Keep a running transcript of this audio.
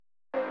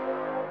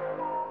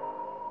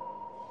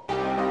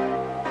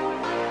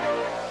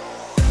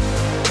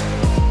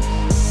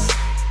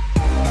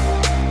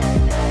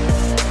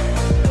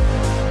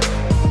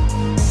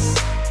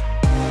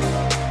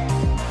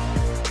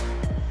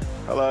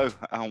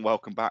and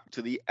welcome back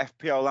to the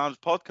FPL Lounge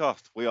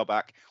podcast. We are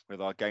back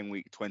with our Game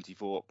Week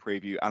 24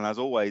 preview, and as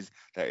always,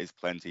 there is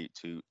plenty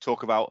to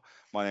talk about.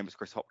 My name is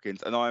Chris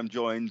Hopkins, and I am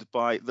joined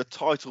by the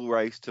title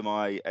race to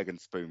my egg and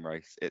spoon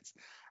race. It's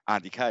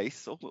Andy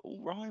Case.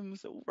 All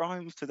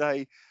rhymes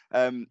today.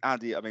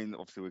 Andy, I mean,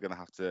 obviously, we're going to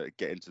have to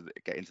get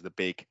into the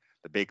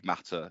big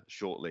matter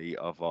shortly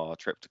of our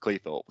trip to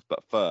Cleethorpes,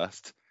 but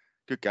first,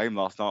 good game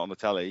last night on the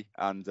telly,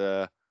 and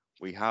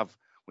we have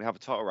a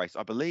title race.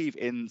 I believe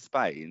in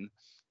Spain,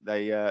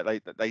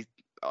 the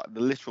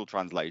literal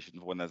translation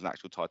for when there's an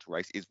actual title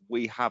race is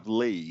 "we have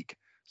league."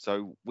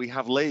 So we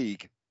have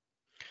league.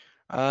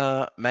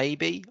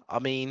 Maybe. I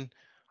mean,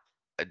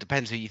 it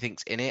depends who you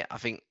think's in it. I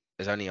think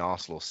there's only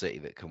Arsenal or City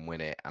that can win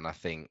it, and I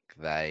think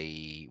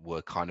they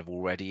were kind of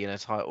already in a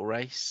title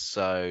race,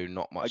 so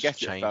not I much has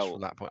guess it changed from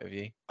felt. that point of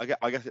view.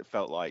 I guess it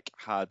felt like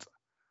had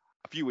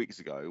a few weeks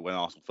ago when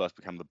Arsenal first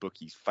became the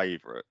bookies'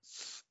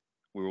 favourites.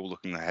 We were all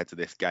looking ahead to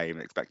this game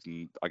and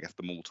expecting, I guess,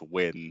 them all to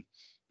win.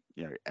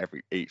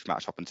 Each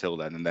match up until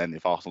then, and then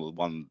if Arsenal had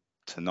won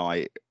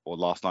tonight or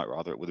last night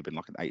rather, it would have been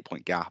like an 8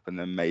 point gap, and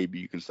then maybe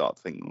you can start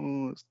to think,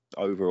 oh, it's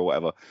over or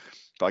whatever.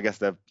 But I guess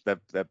they've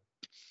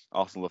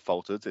Arsenal have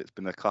faltered. It's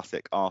been a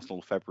classic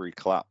Arsenal February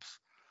collapse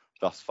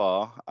thus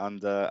far,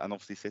 and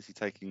obviously City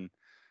taking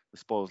the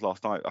spoils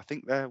last night. I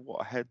think they're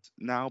ahead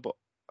now, but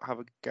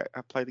have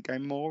played a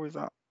game more. Is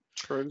that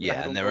true? Yeah,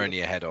 Ahead and on they're goal only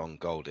difference? ahead on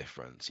goal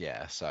difference.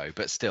 Yeah, so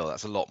but still,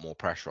 that's a lot more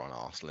pressure on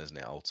Arsenal, isn't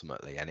it?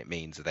 Ultimately, and it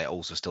means that they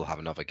also still have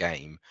another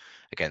game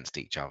against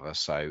each other.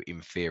 So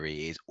in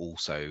theory, it is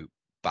also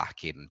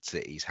back in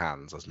City's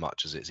hands as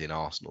much as it's in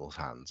Arsenal's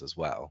hands as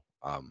well.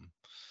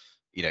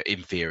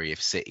 In theory,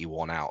 if City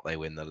won out, they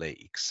win the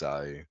league.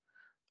 So,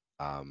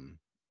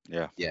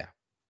 Yeah. yeah.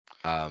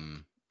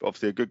 Um, But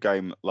obviously, a good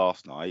game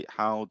last night.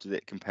 How did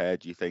it compare,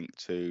 do you think,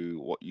 to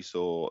what you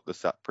saw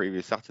the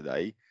previous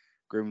Saturday,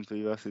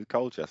 Grimsby versus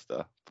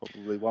Colchester?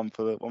 Probably one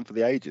for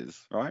the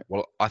ages, right?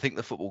 well, I think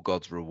the football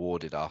gods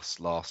rewarded us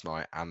last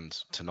night and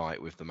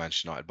tonight with the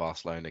Manchester United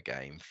Barcelona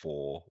game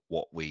for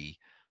what we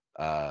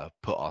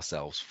put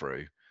ourselves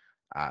through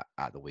at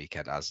the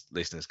weekend. As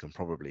listeners can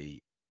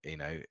probably,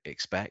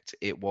 expect,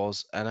 it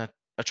was an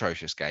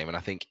atrocious game, and I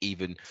think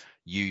even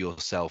you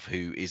yourself,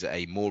 who is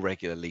a more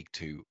regular League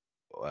Two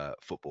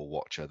football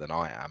watcher than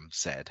I am,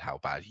 said how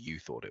bad you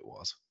thought it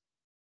was.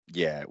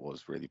 Yeah, it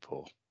was really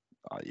poor.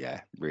 Yeah,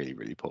 really,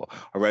 really poor.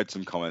 I read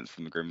some comments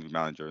from the Grimsby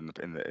manager in the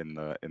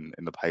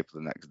paper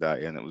the next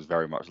day, and it was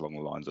very much along the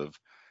lines of,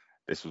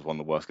 "This was one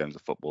of the worst games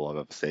of football I've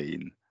ever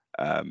seen.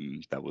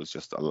 There was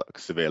just a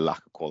severe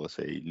lack of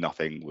quality.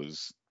 Nothing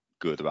was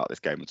good about this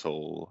game at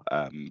all."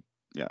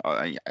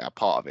 A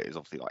part of it is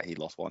obviously like he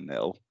lost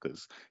 1-0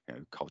 because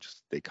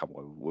Colchester did come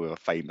away with a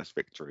famous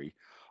victory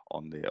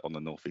on the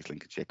northeast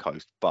Lincolnshire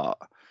coast, but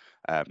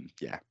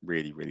yeah,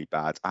 really, really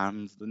bad.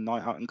 And the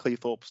night out in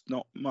Cleethorpes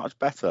not much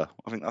better.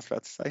 I think that's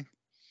fair to say.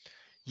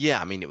 Yeah,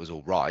 I mean, it was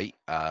all right.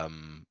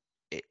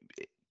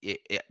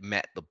 It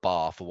met the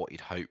bar for what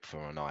you'd hope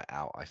for a night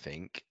out, I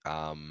think.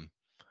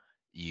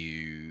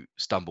 You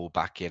stumbled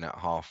back in at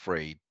half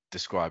three,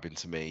 describing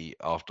to me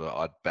after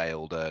I'd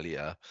bailed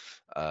earlier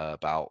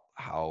about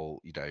how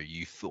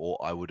you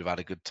thought I would have had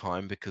a good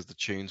time because the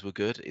tunes were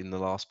good in the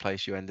last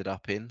place you ended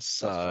up in. That's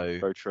So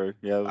very true.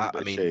 Yeah, there was a I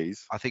bit of mean,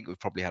 cheese. I think we've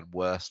probably had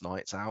worse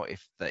nights out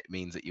if that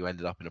means that you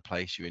ended up in a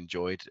place you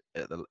enjoyed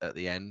at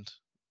the end.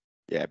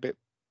 Yeah, bit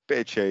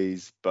of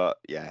cheese, but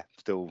yeah,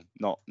 still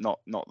not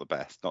the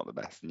best, not the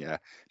best. And yeah,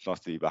 it's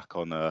nice to be back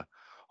on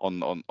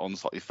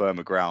slightly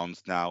firmer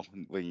grounds now,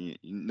 when you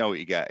know what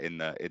you get in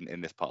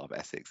this part of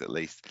Essex at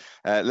least.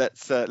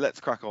 Let's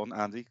crack on,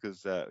 Andy,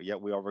 because yeah,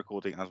 we are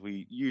recording as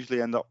we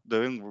usually end up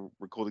doing. We're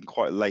recording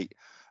quite late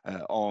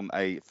on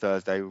a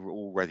Thursday. We're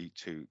all ready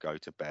to go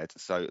to bed.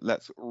 So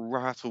let's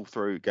rattle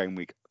through game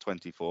week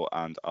 24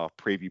 and our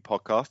preview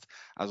podcast.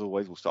 As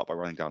always, we'll start by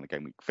running down the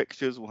game week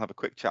fixtures. We'll have a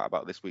quick chat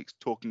about this week's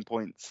talking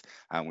points,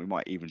 and we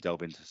might even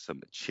delve into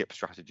some chip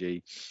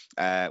strategy.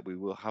 We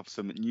will have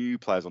some new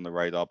players on the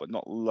radar, but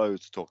not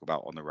loads to talk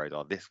about on the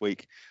radar this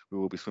week. We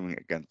will be swimming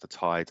against the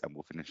tide, and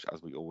we'll finish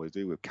as we always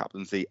do with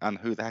captaincy and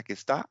who the heck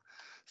is that.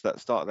 So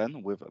let's start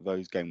then with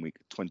those game week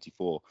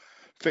 24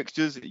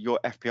 fixtures. Your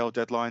FPL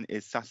deadline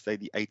is Saturday,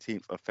 the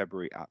 18th of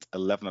February at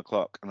 11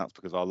 o'clock, and that's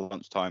because our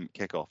lunchtime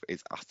kickoff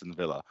is Aston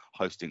Villa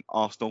hosting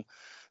Arsenal.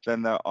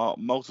 Then there are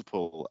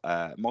multiple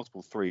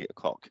 3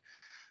 o'clock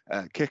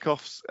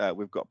kickoffs.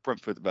 We've got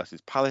Brentford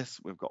versus Palace.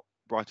 We've got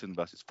Brighton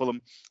versus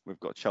Fulham. We've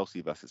got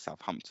Chelsea versus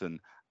Southampton.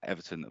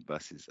 Everton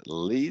versus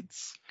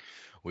Leeds.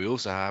 We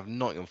also have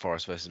Nottingham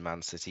Forest versus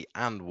Man City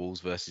and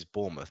Wolves versus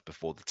Bournemouth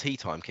before the tea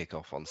time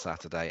kickoff on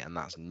Saturday, and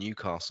that's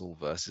Newcastle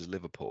versus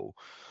Liverpool.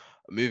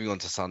 Moving on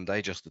to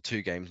Sunday, just the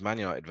two games, Man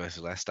United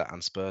versus Leicester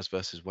and Spurs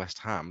versus West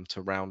Ham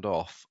to round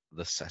off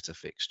the set of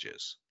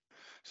fixtures.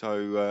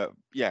 So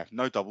yeah,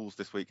 no doubles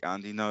this week,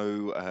 Andy.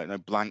 No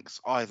blanks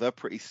either.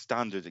 Pretty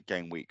standard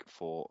game week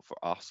for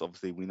us.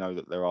 Obviously, we know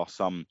that there are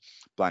some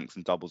blanks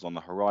and doubles on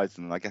the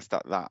horizon, and I guess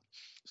that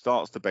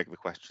starts to beg the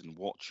question: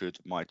 what should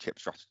my chip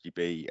strategy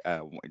be?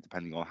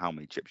 Depending on how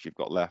many chips you've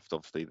got left.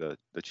 Obviously, the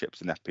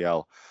chips in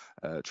FPL,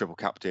 triple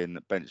captain,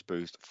 bench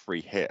boost,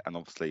 free hit, and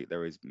obviously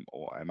there is,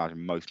 or I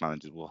imagine most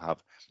managers will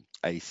have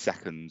a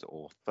second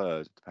or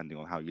third, depending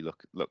on how you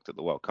looked at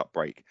the World Cup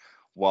break,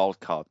 wild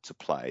card to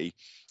play.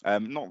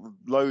 Not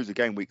loads of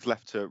game weeks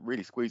left to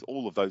really squeeze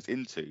all of those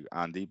into,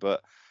 Andy,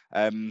 but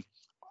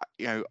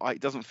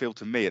it doesn't feel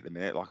to me at the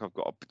minute like I've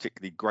got a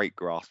particularly great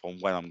grasp on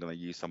when I'm going to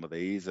use some of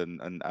these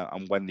and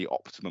when the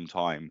optimum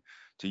time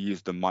to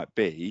use them might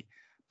be.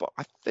 But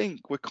I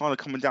think we're kind of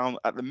coming down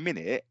at the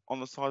minute on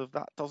the side of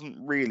that doesn't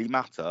really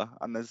matter,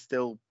 and there's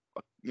still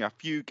a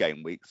few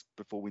game weeks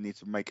before we need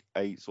to make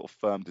a sort of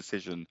firm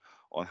decision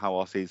on how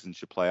our season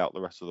should play out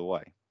the rest of the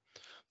way.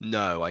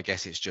 No, I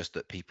guess it's just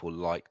that people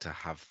like to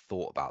have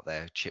thought about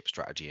their chip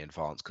strategy in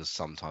advance because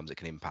sometimes it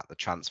can impact the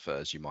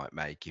transfers you might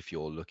make if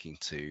you're looking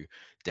to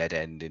dead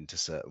end into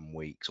certain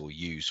weeks or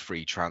use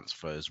free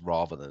transfers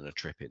rather than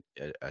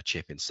a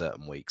chip in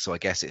certain weeks. So I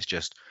guess it's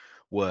just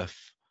worth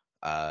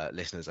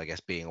listeners, I guess,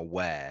 being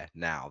aware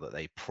now that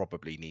they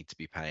probably need to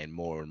be paying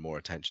more and more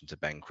attention to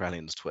Ben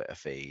Crellin's Twitter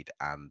feed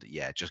and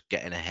just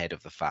getting ahead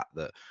of the fact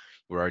that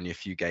we're only a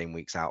few game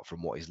weeks out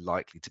from what is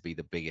likely to be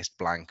the biggest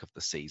blank of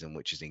the season,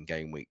 which is in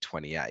game week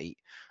 28.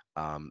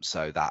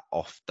 So that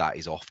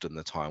is often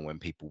the time when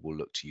people will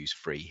look to use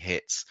free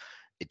hits.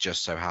 It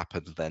just so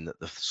happens then that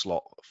the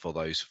slot for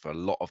a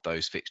lot of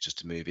those fixtures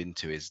to move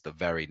into is the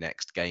very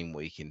next game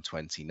week in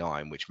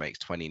 29, which makes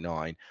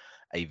 29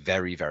 a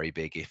very, very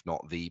big, if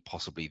not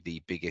possibly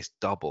the biggest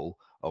double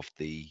of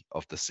the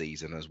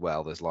season as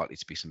well. There's likely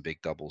to be some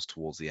big doubles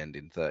towards the end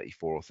in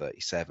 34 or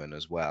 37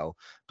 as well,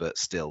 but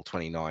still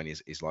 29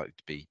 is likely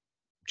to be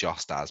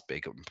just as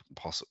big and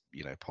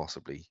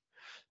possibly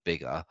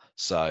bigger.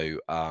 So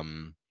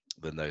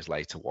than those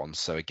later ones.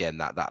 So again,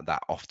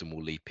 that often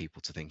will lead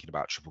people to thinking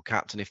about triple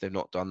captain if they've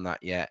not done that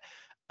yet.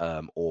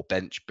 Or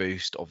bench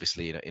boost.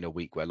 Obviously, in a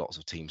week where lots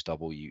of teams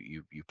double,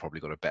 you probably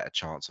got a better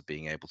chance of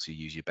being able to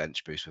use your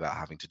bench boost without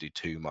having to do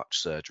too much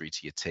surgery to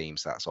your team.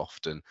 So that's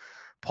often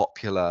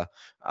popular.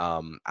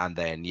 And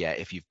then,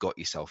 if you've got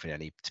yourself in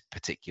any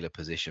particular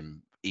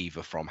position,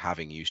 either from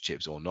having used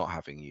chips or not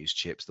having used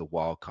chips, the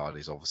wild card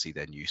is obviously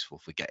then useful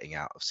for getting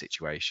out of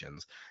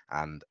situations.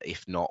 And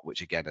if not,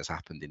 which again has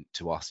happened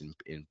to us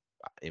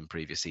in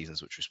previous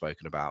seasons, which we've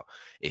spoken about,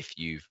 if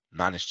you've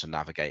managed to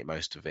navigate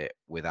most of it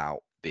without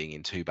being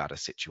in too bad a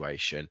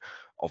situation,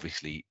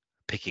 obviously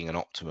picking an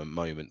optimum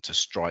moment to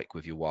strike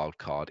with your wild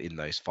card in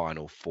those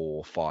final 4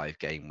 or 5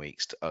 game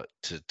weeks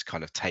to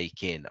kind of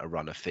take in a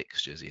run of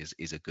fixtures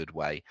is a good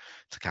way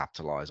to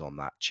capitalize on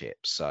that chip.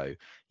 So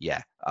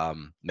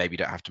maybe you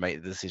don't have to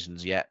make the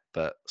decisions yet,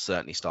 but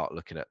certainly start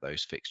looking at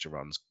those fixture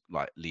runs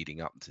like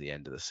leading up to the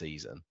end of the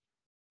season.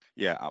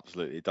 Yeah,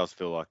 absolutely. It does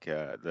feel like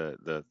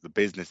the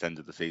business end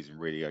of the season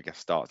really, I guess,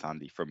 starts,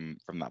 Andy, from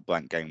that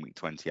blank game week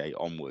 28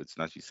 onwards.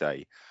 And as you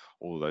say,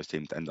 all those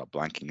teams end up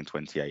blanking in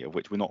 28, of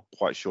which we're not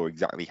quite sure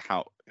exactly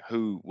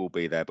who will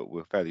be there, but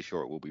we're fairly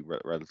sure it will be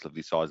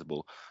relatively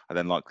sizable, and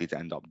then likely to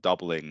end up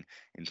doubling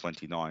in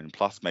 29.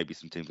 Plus, maybe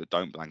some teams that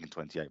don't blank in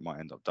 28 might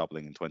end up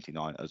doubling in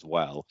 29 as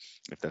well,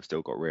 if they've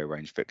still got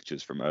rearranged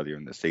fixtures from earlier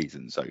in the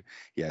season. So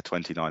yeah,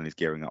 29 is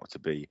gearing up to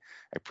be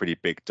a pretty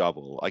big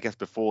double. I guess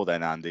before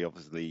then, Andy,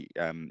 obviously,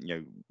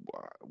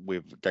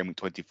 with game week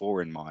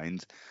 24 in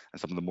mind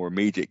and some of the more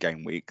immediate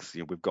game weeks,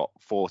 we've got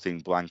 4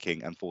 teams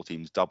blanking and 4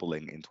 teams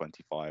doubling in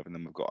 25, and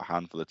then we've got a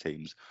handful of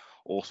teams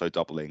also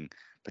doubling,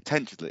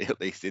 potentially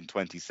at least in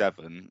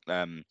 27.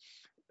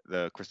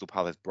 The Crystal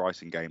Palace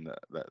Brighton game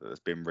that's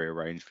been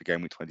rearranged for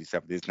game week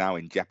 27 is now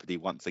in jeopardy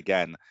once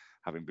again,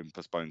 having been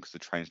postponed because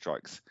of train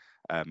strikes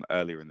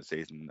earlier in the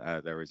season.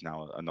 There is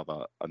now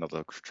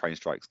another train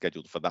strike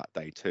scheduled for that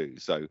day too.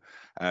 So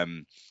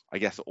I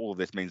guess all of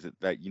this means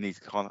that you need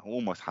to kind of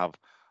almost have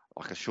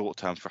like a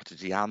short-term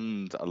strategy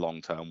and a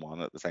long-term one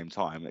at the same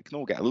time. It can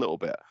all get a little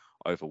bit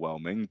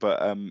overwhelming,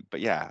 but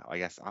yeah, I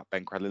guess at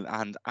Ben Crellin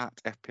and at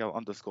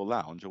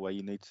FPL_lounge are where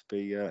you need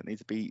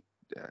to be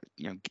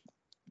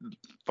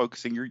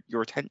focusing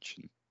your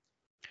attention.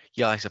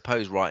 Yeah, I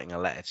suppose writing a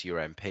letter to your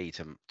MP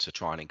to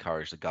try and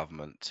encourage the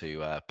government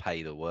to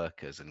pay the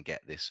workers and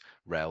get this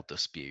rail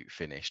dispute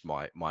finished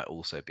might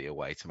also be a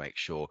way to make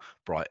sure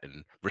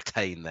Brighton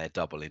retain their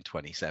double in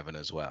 27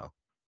 as well.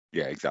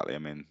 Yeah, exactly. I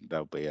mean,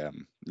 there'll be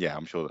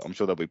I'm sure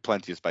there'll be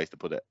plenty of space to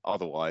put it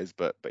otherwise,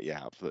 but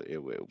yeah, absolutely.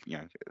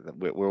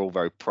 We're all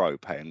very pro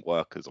paying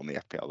workers on the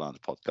FPL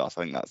Lounge podcast.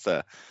 I think that's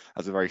a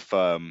very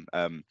firm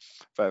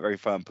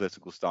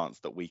political stance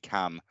that we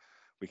can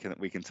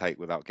take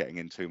without getting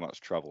in too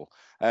much trouble.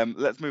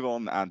 Let's move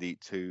on, Andy,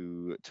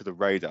 to the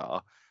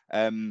radar.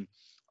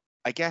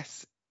 I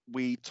guess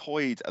we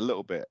toyed a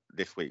little bit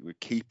this week with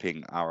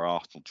keeping our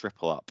Arsenal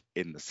triple up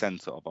in the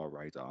centre of our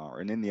radar,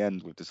 and in the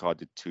end, we've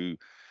decided to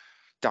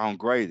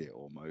downgrade it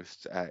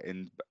almost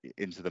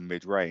into the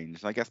mid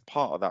range. And I guess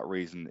part of that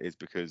reason is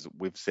because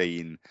we've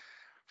seen,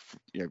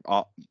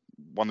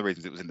 one of the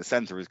reasons it was in the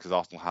centre is because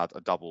Arsenal had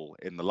a double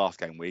in the last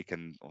game week,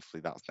 and obviously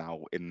that's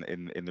now in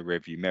the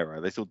rearview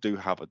mirror. They still do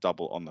have a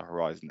double on the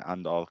horizon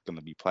and are going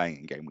to be playing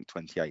in game week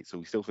 28. So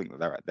we still think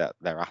that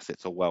their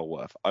assets are well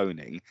worth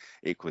owning.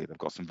 Equally, they've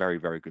got some very,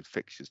 very good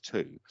fixtures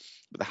too.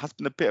 But there has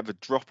been a bit of a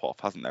drop off,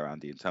 hasn't there,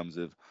 Andy, in terms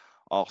of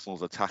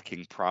Arsenal's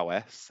attacking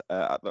prowess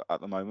at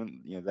the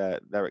moment.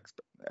 Their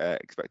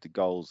expected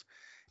goals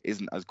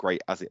isn't as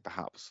great as it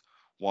perhaps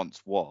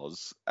once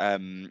was.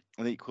 And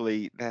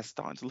equally, they're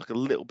starting to look a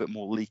little bit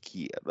more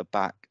leaky at the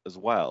back as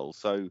well.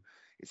 So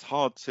it's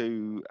hard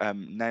to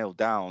nail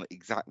down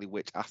exactly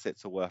which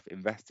assets are worth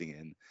investing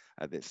in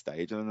at this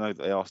stage. And I know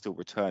that they are still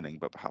returning,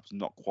 but perhaps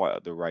not quite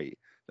at the rate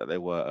that they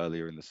were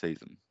earlier in the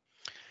season.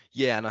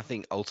 Yeah, and I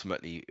think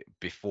ultimately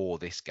before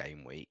this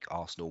game week,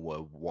 Arsenal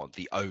were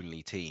the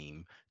only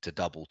team to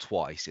double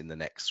twice in the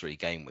next 3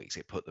 game weeks.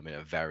 It put them in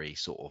a very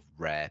sort of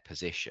rare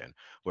position.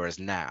 Whereas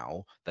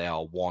now they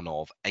are one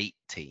of 8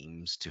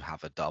 teams to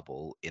have a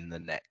double in the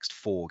next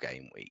 4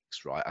 game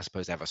weeks, right? I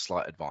suppose they have a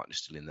slight advantage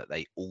still in that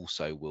they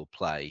also will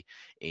play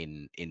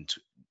in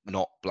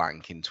not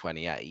blank in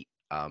 28.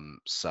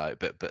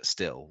 But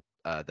still,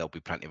 there'll be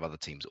plenty of other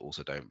teams that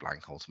also don't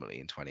blank ultimately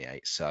in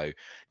 28. So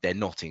they're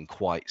not in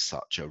quite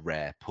such a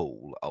rare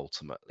pool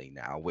ultimately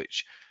now,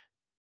 which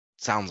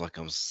sounds like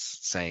I'm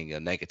saying a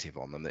negative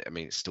on them. I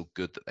mean, it's still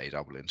good that they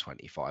double in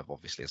 25,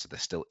 obviously, so they're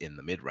still in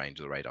the mid-range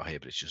of the radar here,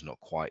 but it's just not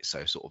quite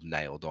so sort of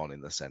nailed on in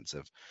the sense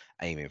of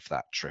aiming for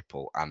that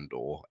triple and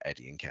or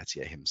Eddie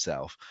Nketiah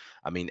himself.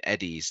 I mean,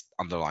 Eddie's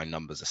underlying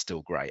numbers are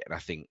still great, and I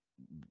think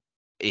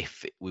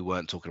if we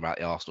weren't talking about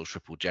the Arsenal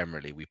triple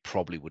generally, we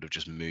probably would have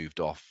just moved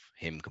off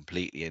him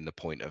completely in the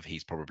point of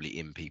he's probably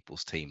in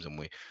people's teams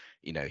and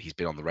he's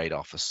been on the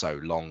radar for so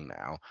long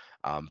now.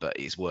 But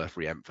it's worth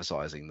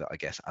re-emphasizing that I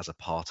guess as a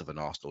part of an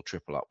Arsenal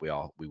triple up,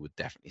 we would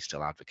definitely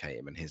still advocate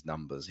him, and his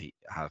numbers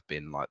have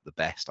been like the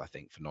best, I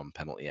think, for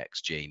non-penalty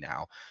XG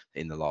now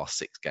in the last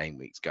 6 game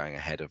weeks, going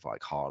ahead of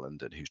like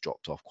Haaland, and who's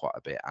dropped off quite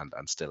a bit,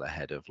 and still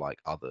ahead of like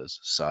others.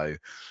 So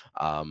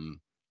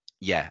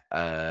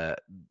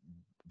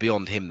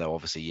beyond him though,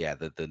 obviously,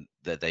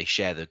 they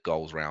share the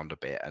goals round a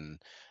bit, and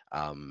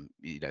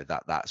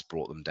that's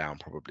brought them down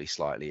probably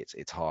slightly.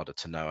 It's harder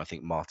to know. I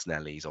think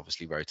Martinelli's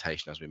obviously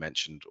rotation, as we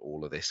mentioned,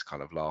 all of this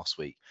kind of last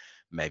week,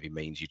 maybe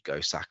means you'd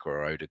go Saka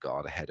or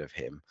Odegaard ahead of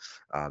him.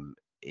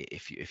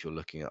 If you're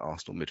looking at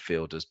Arsenal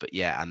midfielders, but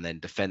yeah, and then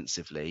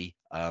defensively,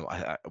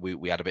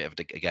 we had a bit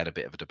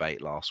of a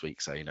debate last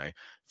week. So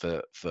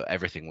for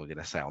everything we're going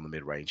to say on the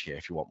mid range here,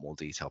 if you want more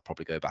detail,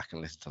 probably go back and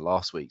listen to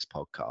last week's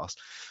podcast.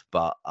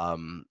 But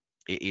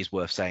it is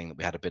worth saying that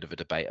we had a bit of a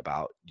debate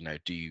about,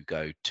 do you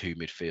go 2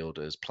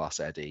 midfielders plus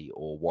Eddie,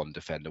 or 1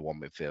 defender,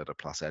 1 midfielder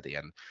plus Eddie?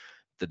 And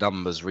the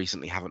numbers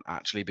recently haven't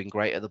actually been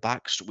great at the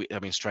back. I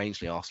mean,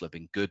 strangely, Arsenal have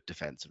been good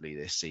defensively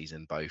this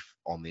season, both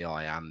on the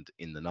eye and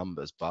in the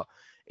numbers. But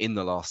in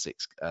the last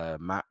 6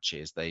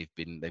 matches, they've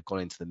gone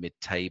into the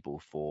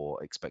mid-table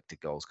for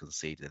expected goals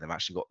conceded. They've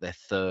actually got their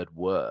 3rd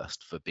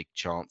worst for big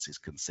chances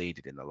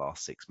conceded in the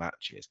last 6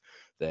 matches.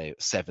 They're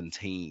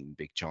 17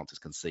 big chances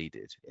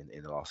conceded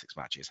in the last 6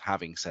 matches.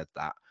 Having said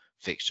that,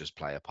 fixtures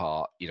play a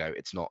part.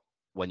 It's not,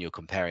 when you're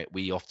comparing it,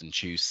 we often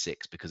choose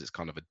 6 because it's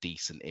kind of a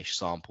decent-ish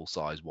sample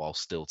size while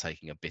still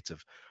taking a bit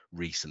of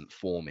recent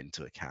form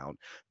into account.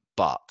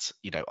 But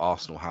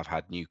Arsenal have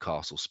had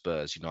Newcastle,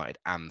 Spurs, United,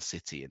 and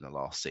City in the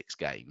last 6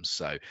 games,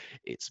 so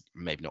it's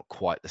maybe not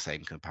quite the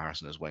same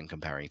comparison as when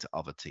comparing to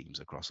other teams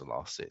across the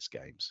last 6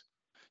 games.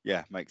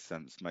 Yeah, makes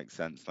sense.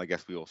 I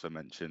guess we also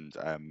mentioned,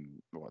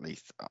 or at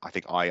least I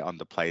think I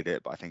underplayed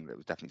it, but I think that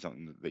was definitely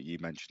something that you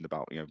mentioned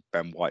about,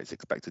 Ben White's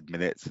expected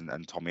minutes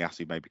and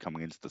Tomiyasu maybe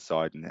coming into the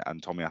side,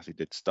 and Tomiyasu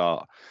did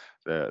start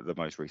the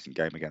most recent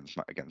game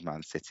against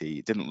Man City.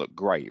 It didn't look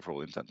great for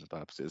all intents and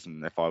purposes,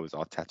 and if I was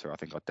Arteta, I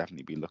think I'd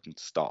definitely be looking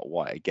to start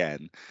White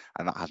again,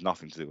 and that has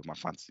nothing to do with my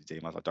fantasy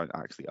team, as I don't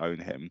actually own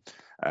him.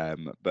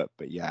 But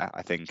yeah,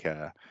 I think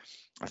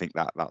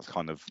that's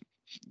kind of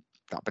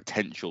that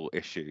potential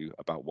issue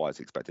about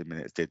White's expected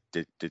minutes did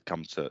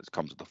come to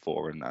the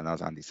fore, and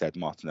as Andy said,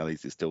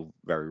 Martinelli's is still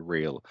very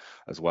real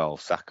as well.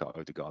 Saka,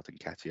 Odegaard, and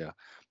Nketiah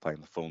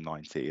playing the full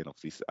 90, and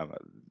obviously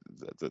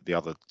the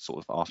other sort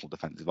of Arsenal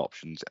defensive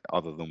options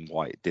other than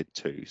White did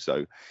too.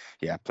 So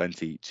yeah,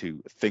 plenty to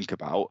think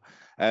about.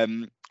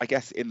 I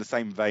guess in the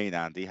same vein,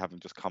 Andy, having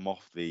just come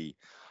off the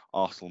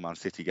Arsenal Man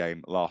City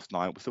game last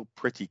night, we're still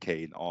pretty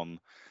keen on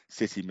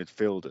City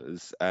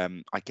midfielders.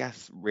 I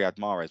guess Riyad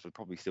Mahrez would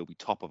probably still be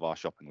top of our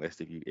shopping list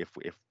if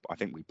I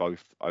think we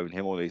both own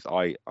him, or at least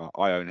I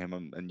own him,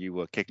 and you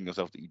were kicking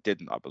yourself that you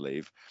didn't, I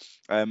believe.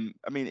 I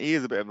mean, he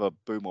is a bit of a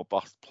boom or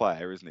bust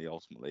player, isn't he?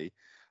 Ultimately,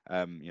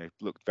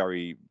 looked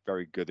very,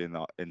 very good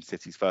in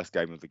City's first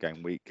game of the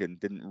game week, and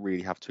didn't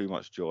really have too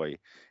much joy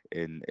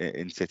in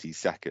City's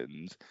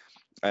second.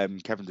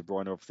 Kevin De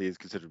Bruyne obviously is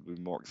considerably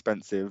more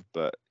expensive,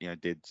 but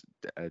did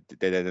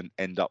then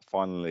end up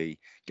finally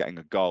getting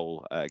a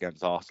goal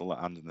against Arsenal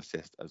and an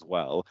assist as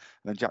well.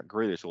 And then Jack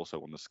Grealish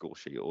also on the score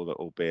sheet,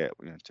 albeit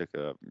took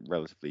a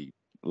relatively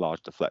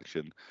large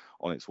deflection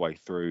on its way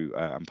through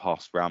and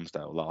past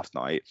Ramsdale last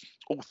night.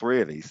 All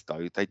three of these,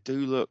 though, they do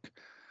look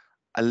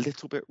a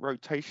little bit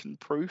rotation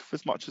proof,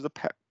 as much as a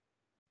Pep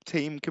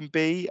team can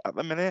be at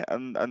the minute.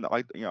 And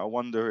I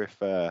wonder if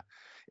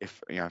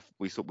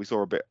we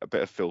saw a bit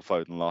of Phil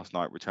Foden last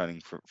night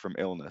returning from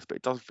illness, but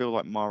it does feel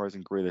like Mahrez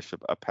and Grealish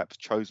are Pep's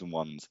chosen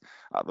ones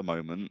at the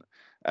moment.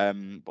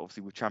 But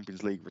obviously with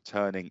Champions League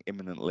returning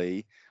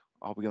imminently,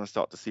 are we going to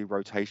start to see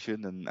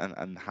rotation,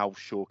 and how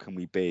sure can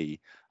we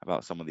be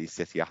about some of these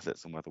City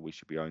assets and whether we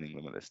should be owning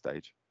them at this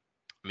stage?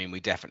 I mean,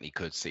 we definitely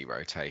could see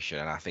rotation,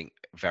 and I think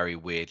very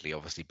weirdly,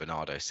 obviously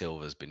Bernardo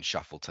Silva's been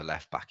shuffled to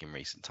left back in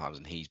recent times,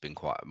 and he's been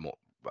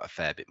a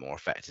fair bit more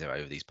effective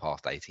over these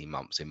past 18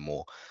 months in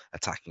more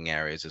attacking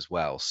areas as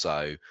well.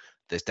 So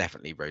there's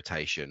definitely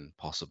rotation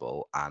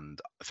possible. And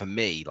for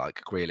me,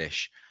 like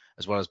Grealish,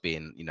 as well as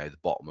being the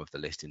bottom of the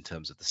list in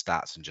terms of the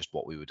stats and just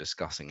what we were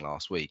discussing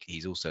last week,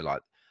 he's also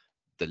like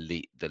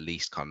the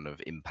least kind of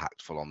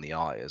impactful on the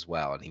eye as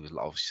well. And he was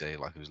obviously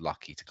he was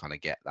lucky to kind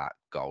of get that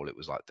goal. It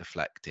was like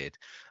deflected.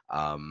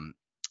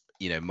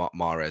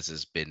 Mahrez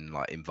has been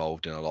like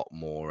involved in a lot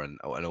more, and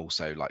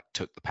also like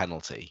took the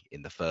penalty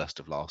in the first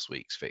of last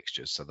week's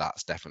fixtures. So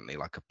that's definitely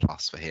like a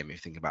plus for him if you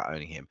think about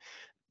owning him.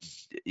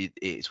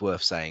 It's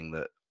worth saying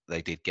that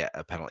they did get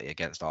a penalty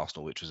against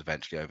Arsenal, which was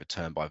eventually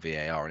overturned by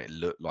VAR, and it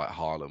looked like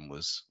Haaland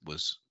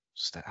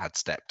had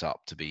stepped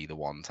up to be the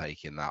one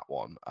taking that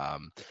one.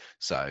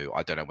 So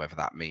I don't know whether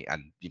that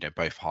and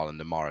both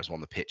Haaland and Mahrez were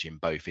on the pitch in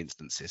both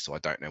instances. So I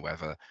don't know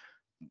whether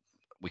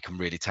we can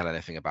really tell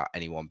anything about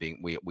anyone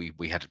being.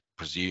 We had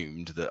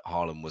presumed that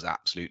Haaland was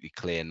absolutely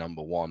clear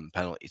number one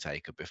penalty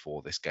taker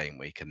before this game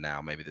week, and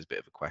now maybe there's a bit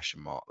of a question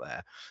mark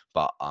there.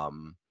 But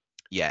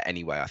yeah.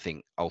 Anyway, I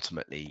think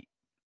ultimately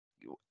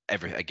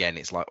again,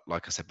 it's like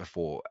I said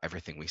before,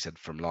 everything we said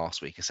from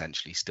last week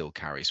essentially still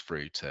carries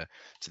through to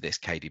this.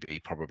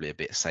 KDB probably a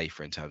bit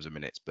safer in terms of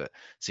minutes, but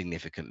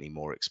significantly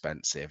more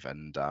expensive,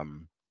 and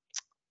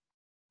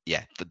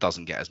that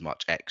doesn't get as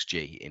much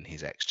XG in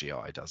his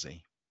XGI, does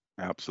he?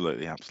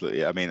 Absolutely.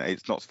 I mean,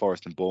 it's Notts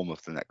Forest and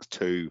Bournemouth the next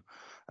two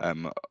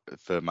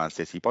for Man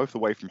City, both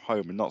away from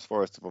home, and Notts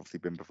Forest have obviously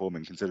been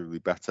performing considerably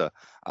better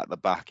at the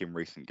back in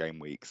recent game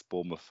weeks.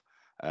 Bournemouth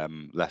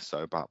less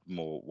so, about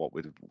more what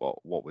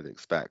we'd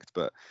expect.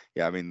 But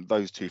yeah, I mean,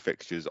 those two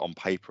fixtures on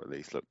paper at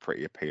least look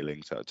pretty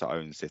appealing to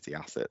own City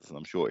assets, and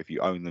I'm sure if you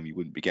own them, you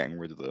wouldn't be getting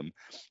rid of them.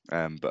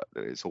 But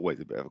it's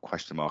always a bit of a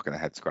question mark and a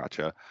head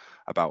scratcher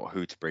about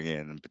who to bring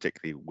in, and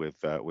particularly with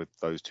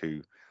those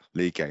two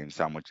league games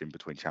sandwiched in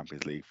between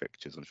Champions League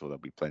fixtures. I'm sure there'll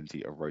be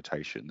plenty of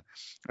rotation.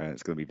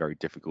 It's going to be very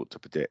difficult to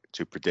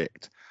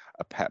predict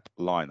a Pep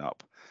lineup.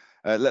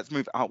 Let's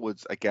move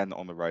outwards again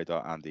on the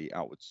radar, Andy,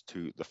 outwards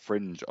to the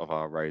fringe of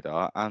our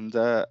radar. And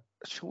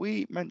shall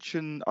we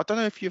mention, I don't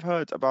know if you've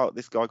heard about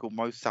this guy called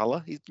Mo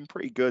Salah. He's been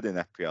pretty good in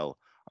FPL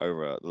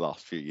over the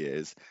last few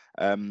years.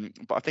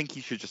 But I think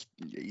he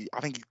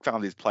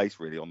found his place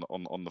really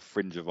on the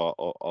fringe of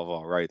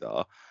our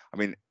radar. I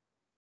mean,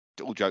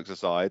 all jokes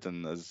aside,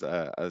 and as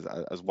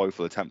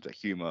woeful attempt at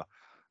humour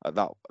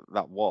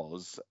that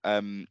was,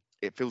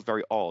 it feels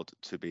very odd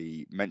to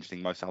be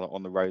mentioning Mo Salah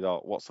on the radar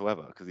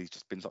whatsoever, because he's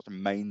just been such a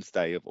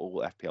mainstay of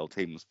all FPL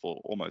teams for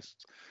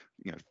almost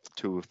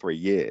 2 or 3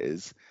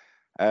 years.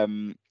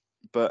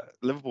 But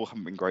Liverpool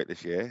haven't been great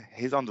this year.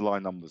 His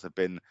underlying numbers have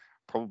been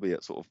probably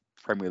at sort of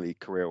Premier League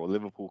career or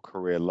Liverpool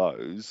career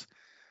lows,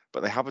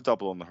 but they have a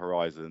double on the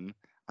horizon.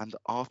 And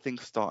are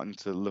things starting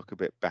to look a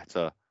bit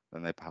better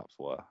than they perhaps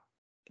were?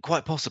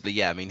 Quite possibly,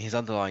 yeah. I mean, his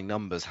underlying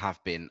numbers have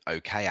been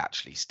okay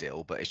actually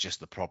still, but it's just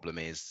the problem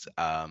is,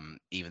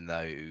 even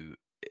though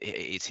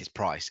it's his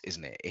price,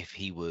 isn't it? If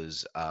he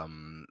was,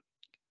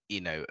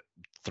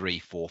 3,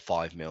 4,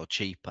 5 mil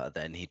cheaper,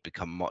 then he'd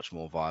become a much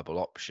more viable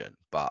option.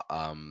 But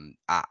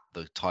at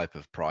the type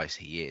of price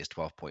he is,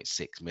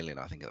 12.6 million,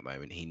 I think at the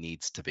moment, he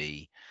needs to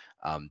be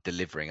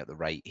delivering at the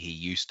rate he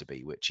used to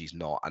be, which he's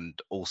not. And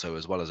also,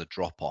 as well as a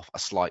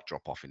slight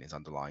drop off in his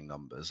underlying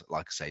numbers,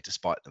 like I say,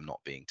 despite them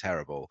not being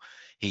terrible,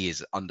 he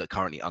is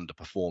currently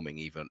underperforming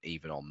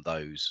even on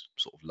those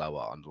sort of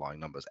lower underlying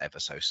numbers ever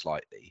so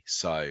slightly.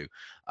 So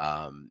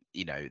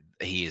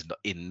he is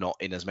not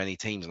in as many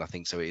teams, and I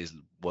think so it is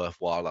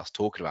worthwhile us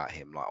talking about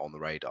him like on the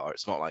radar.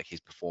 It's not like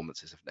his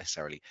performances have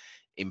necessarily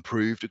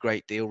improved a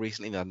great deal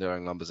recently. The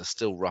underlying numbers are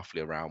still roughly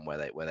around where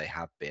they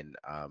have been.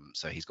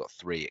 So he's got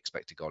 3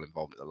 expected goal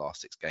involvement in the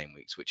last 6 game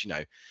weeks, which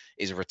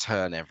is a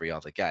return every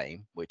other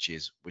game, which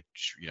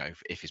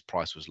if his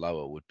price was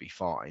lower would be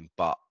fine.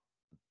 But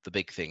the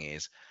big thing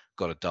is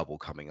got a double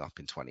coming up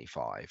in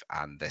 25,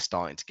 and they're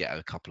starting to get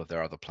a couple of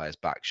their other players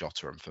back,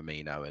 Jota and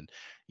Firmino, and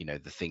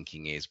the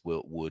thinking is,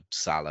 would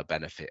Salah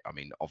benefit? I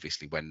mean,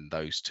 obviously when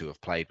those two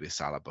have played with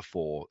Salah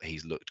before,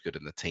 he's looked good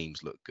and the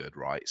teams look good,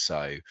 right?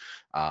 So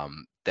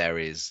there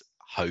is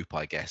hope,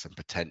 I guess, and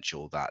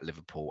potential that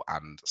Liverpool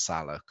and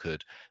Salah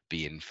could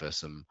be in for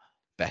some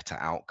better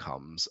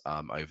outcomes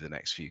over the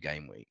next few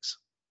game weeks.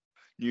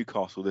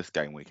 Newcastle this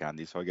game week,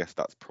 Andy. So I guess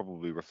that's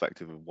probably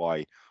reflective of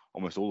why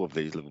almost all of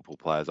these Liverpool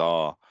players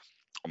are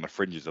on the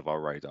fringes of our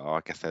radar.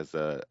 I guess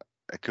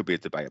it could be a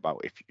debate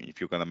about if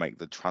you're going to make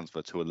the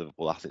transfer to a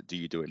Liverpool asset, do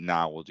you do it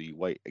now or do you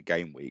wait a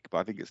game week? But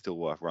I think it's still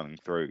worth running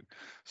through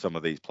some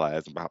of these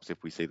players, and perhaps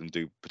if we see them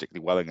do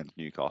particularly well against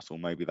Newcastle,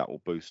 maybe that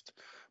will boost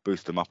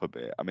them up a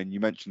bit. I mean, you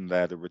mentioned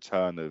there the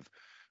return of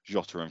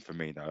Jota and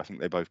Firmino. I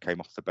think they both came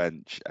off the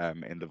bench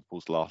in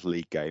Liverpool's last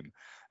league game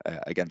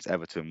against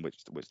Everton,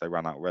 which they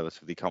ran out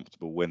relatively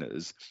comfortable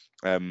winners.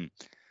 I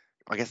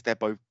guess they're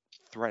both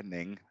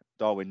threatening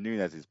Darwin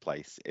Núñez's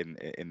place in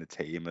the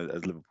team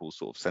as Liverpool's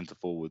sort of centre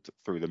forward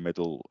through the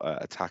middle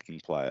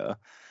attacking player.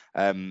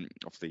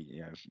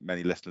 Obviously,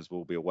 many listeners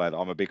will be aware that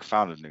I'm a big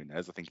fan of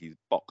Núñez. I think he's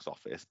box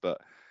office,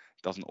 but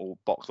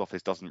box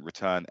office doesn't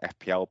return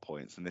FPL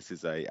points, and this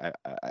is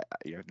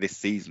this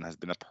season has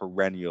been a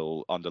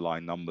perennial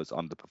underlying numbers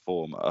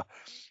underperformer.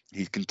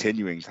 He's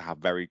continuing to have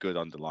very good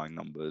underlying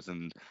numbers,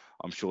 and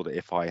I'm sure that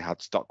if I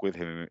had stuck with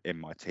him in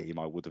my team,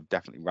 I would have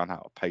definitely run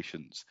out of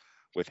patience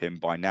with him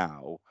by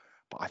now.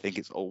 But I think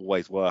it's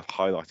always worth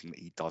highlighting that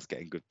he does get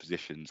in good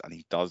positions and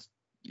he does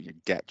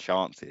get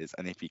chances.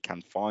 And if he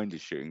can find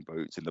his shooting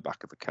boots in the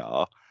back of the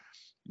car,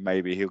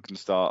 maybe he can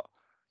start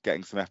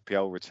getting some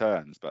FPL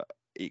returns. But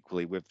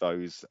equally with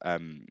those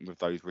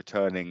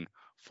returning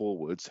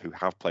forwards who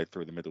have played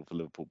through the middle for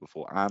Liverpool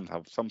before and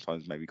have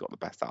sometimes maybe got the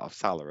best out of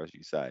Salah, as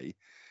you say,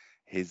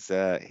 he's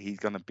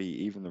going to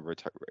be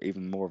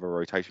even more of a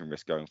rotation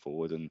risk going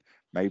forward, and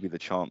maybe the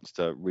chance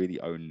to really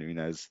own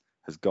Núñez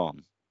has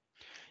gone.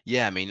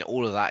 Yeah, I mean,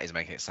 all of that is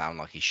making it sound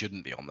like he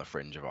shouldn't be on the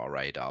fringe of our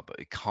radar, but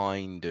it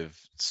kind of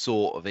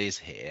sort of is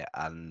here.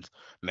 And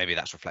maybe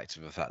that's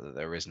reflective of the fact that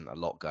there isn't a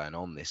lot going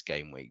on this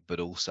game week, but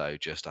also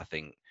just, I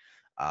think,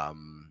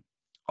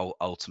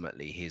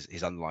 ultimately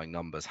his underlying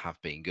numbers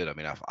have been good. I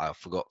mean, I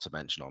forgot to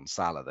mention on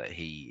Salah that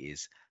he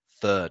is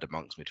third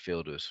amongst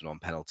midfielders for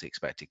non-penalty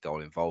expected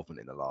goal involvement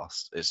in the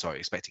last,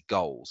 expected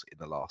goals in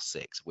the last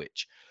 6,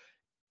 which,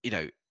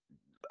 as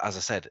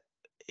I said,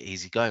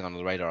 he's going under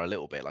the radar a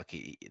little bit. Like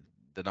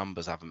the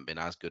numbers haven't been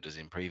as good as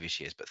in previous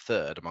years, but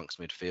third amongst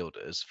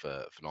midfielders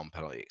for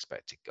non-penalty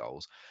expected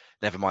goals.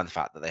 Never mind the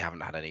fact that they haven't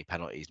had any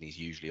penalties, and he's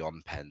usually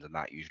on penned, and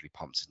that usually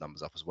pumps his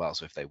numbers up as well.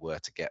 So if they were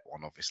to get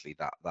one, obviously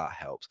that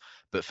helps.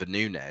 But for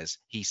Núñez,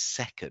 he's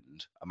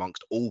second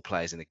amongst all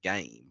players in the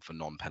game for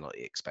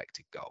non-penalty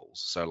expected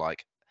goals. So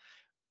like,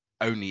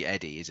 only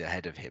Eddie is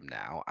ahead of him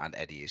now, and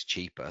Eddie is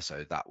cheaper,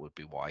 so that would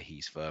be why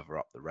he's further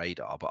up the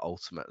radar. But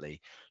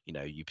ultimately,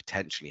 you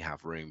potentially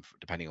have room,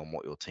 depending on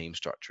what your team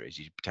structure is,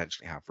 you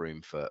potentially have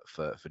room for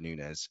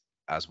Núñez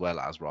as well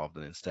as rather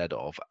than instead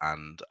of.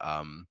 And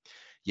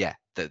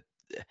that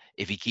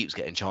if he keeps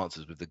getting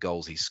chances with the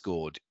goals he's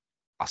scored,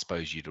 I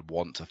suppose you'd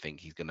want to think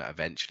he's going to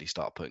eventually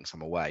start putting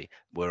some away.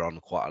 We're on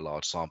quite a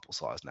large sample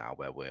size now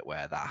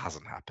where that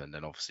hasn't happened,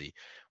 and obviously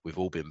we've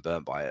all been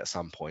burnt by it at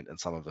some point, and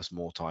some of us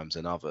more times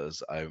than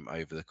others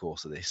over the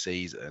course of this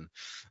season.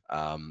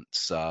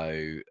 So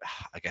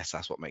I guess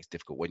that's what makes it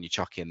difficult when you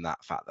chuck in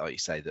that fact that, like you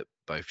say, that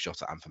both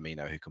Jota and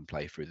Firmino, who can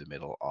play through the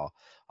middle,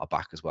 are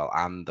back as well,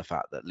 and the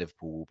fact that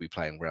Liverpool will be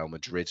playing Real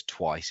Madrid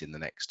twice in the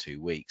next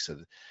 2 weeks. So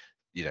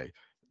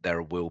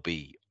there will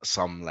be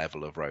some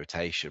level of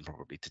rotation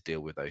probably to deal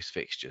with those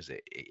fixtures.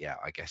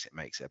 I guess it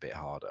makes it a bit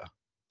harder.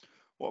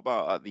 What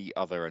about at the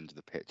other end of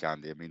the pitch,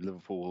 Andy? I mean,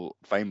 Liverpool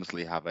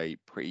famously have a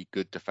pretty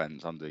good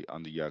defence under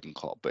Jurgen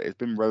Klopp, but it's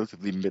been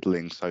relatively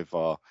middling so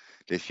far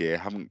this year.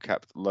 Haven't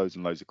kept loads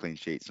and loads of clean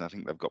sheets, and I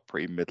think they've got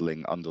pretty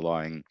middling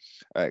underlying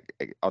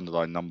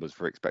numbers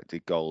for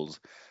expected goals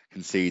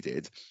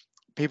conceded.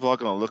 People are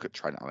going to look at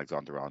Trent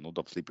Alexander-Arnold,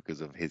 obviously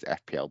because of his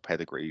FPL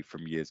pedigree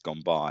from years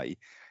gone by.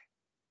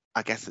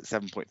 I guess at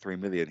 7.3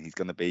 million, he's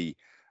going to be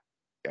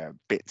a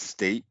bit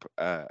steep,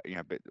 a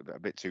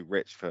bit too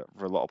rich for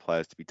a lot of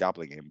players to be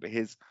dabbling in. But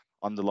his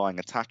underlying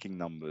attacking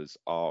numbers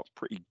are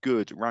pretty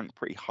good, ranked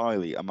pretty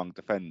highly among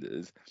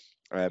defenders.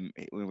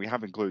 We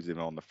have included him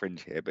on the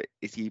fringe here, but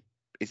is he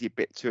a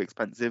bit too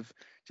expensive,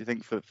 do you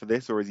think, for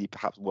this, or is he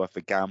perhaps worth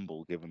a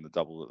gamble given the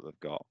double that they've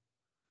got?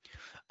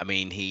 I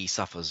mean, he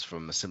suffers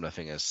from a similar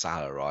thing as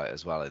Salah, right,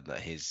 as well, in that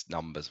his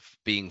numbers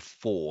being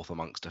fourth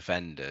amongst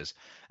defenders,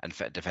 and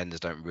defenders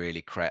don't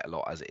really create a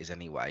lot as it is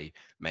anyway,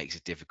 makes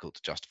it difficult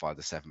to justify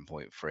the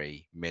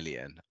 7.3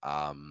 million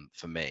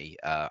for me.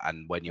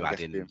 And when you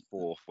add in being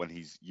fourth when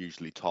he's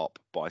usually top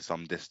by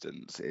some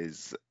distance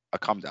is a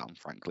come down,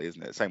 frankly,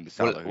 isn't it? Same with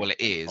Salah, well,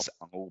 it is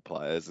among all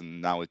players,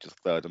 and now he's just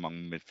third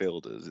among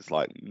midfielders. It's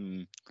like,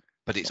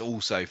 but it's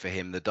also for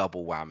him the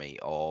double whammy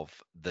of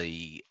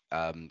the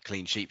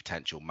clean sheet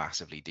potential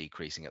massively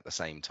decreasing at the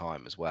same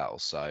time as well.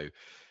 So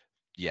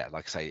yeah,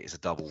 like I say, it's a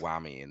double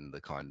whammy in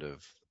the kind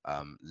of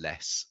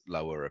less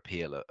lower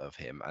appeal of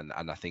him.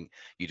 And I think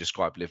you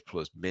described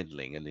Liverpool as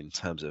middling, and in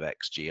terms of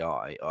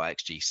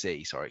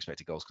XGC,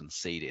 expected goals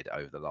conceded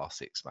over the last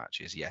 6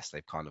 matches, yes,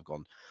 they've kind of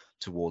gone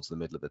towards the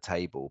middle of the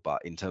table.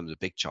 But in terms of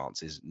big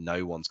chances,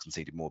 no one's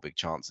conceded more big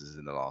chances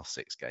in the last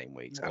 6 game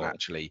weeks. And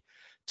actually,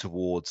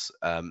 towards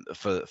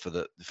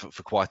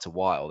for quite a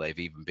while, they've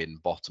even been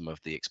bottom of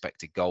the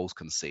expected goals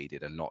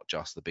conceded, and not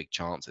just the big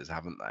chances,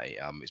 haven't they?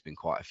 It's been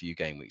quite a few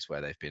game weeks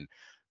where they've been,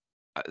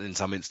 in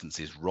some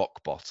instances,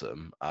 rock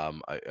bottom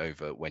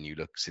over when you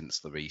look since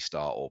the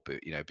restart, or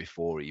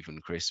before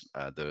even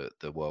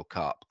the World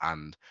Cup.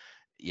 And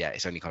yeah,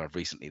 it's only kind of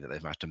recently that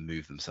they've managed to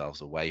move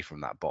themselves away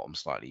from that bottom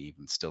slightly,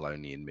 even still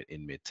only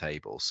in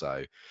mid-table.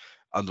 So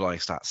underlying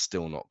stats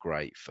still not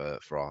great for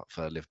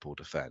Liverpool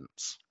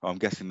defence. I'm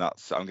guessing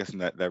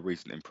that their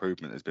recent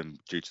improvement has been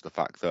due to the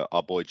fact that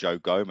our boy Joe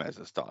Gomez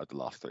has started the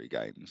last 3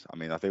 games. I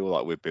mean, I feel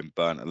like we've been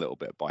burnt a little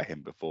bit by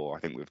him before. I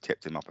think we've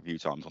tipped him up a few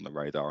times on the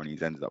radar, and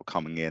he's ended up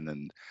coming in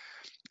and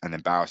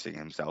embarrassing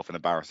himself and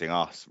embarrassing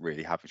us,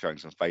 really showing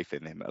some faith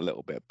in him a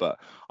little bit. But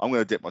I'm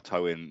going to dip my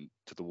toe into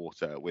the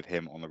water with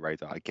him on the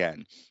radar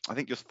again. I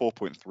think just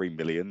 4.3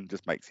 million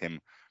just makes him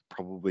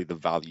probably the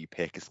value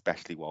pick,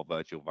 especially while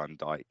Virgil van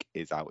Dijk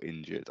is out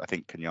injured. I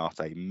think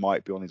Kenyatte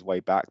might be on his way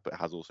back, but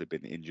has also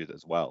been injured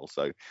as well.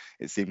 So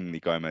it's seemingly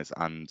Gomez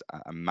and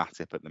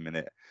Matip at the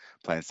minute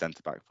playing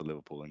centre back for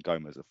Liverpool, and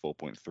Gomez at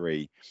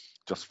 4.3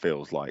 just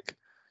feels like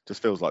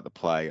the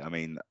play. I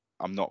mean,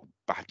 I'm not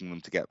backing them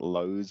to get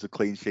loads of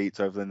clean sheets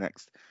over the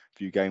next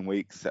few game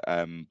weeks,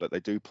 but they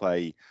do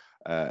play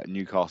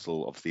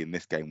Newcastle. Obviously, in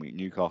this game week,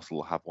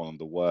 Newcastle have one of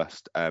the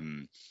worst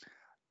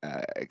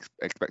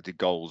expected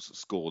goals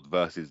scored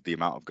versus the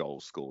amount of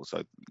goals scored.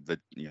 So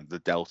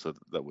the delta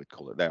that we'd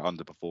call it, they're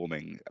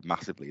underperforming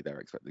massively. Their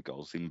expected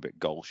goals seem a bit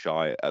goal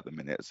shy at the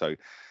minute. So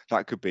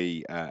that could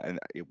be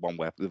one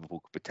where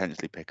Liverpool could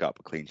potentially pick up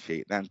a clean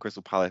sheet. Then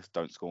Crystal Palace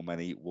don't score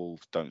many,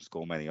 Wolves don't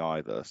score many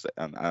either, so,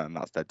 and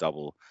that's their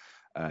double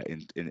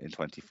in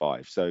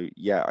 25. So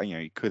yeah,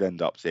 you could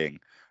end up seeing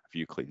a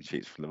few clean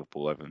sheets for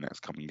Liverpool over the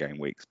next coming game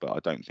weeks, but I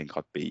don't think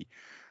I'd be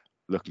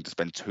looking to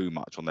spend too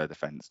much on their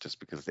defence just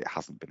because it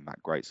hasn't been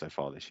that great so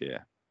far this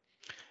year.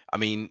 I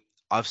mean,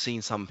 I've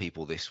seen some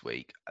people this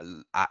week,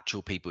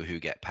 actual people who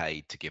get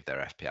paid to give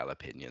their FPL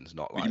opinions,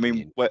 not like. You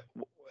mean,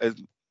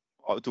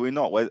 do we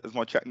not? Has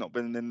my check not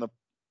been in the?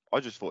 I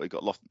just thought it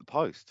got lost in the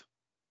post.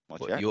 My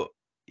check.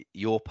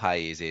 Your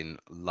pay is in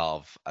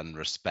love and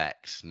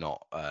respect,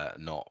 not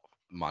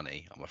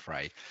money, I'm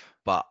afraid.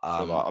 But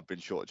I've been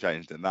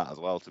shortchanged in that as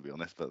well, to be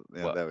honest. But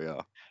yeah, there we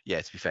are.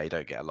 Yeah, to be fair, you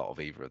don't get a lot of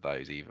either of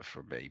those either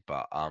from me.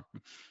 But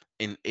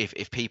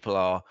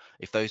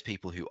if those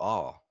people who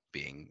are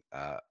being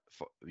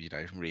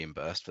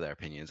reimbursed for their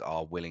opinions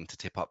are willing to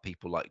tip up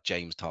people like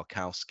James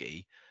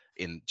Tarkowski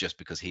in just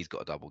because he's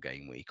got a double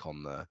game week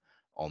on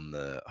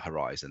the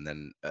horizon,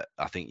 then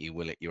I think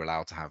you're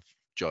allowed to have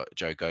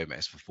Joe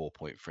Gomez for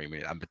 4.3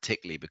 million, and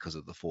particularly because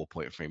of the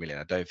 4.3 million,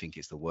 I don't think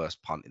it's the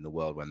worst punt in the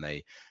world when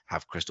they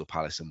have Crystal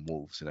Palace and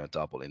Wolves in a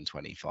double in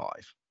 25.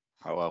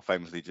 Oh, well,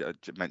 famously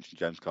mentioned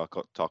James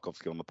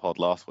Tarkowski on the pod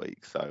last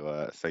week.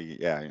 So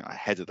yeah,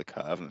 ahead of the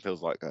curve, and it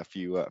feels like a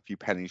few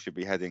pennies should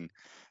be heading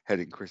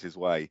Chris's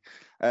way.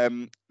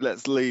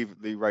 Let's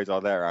leave the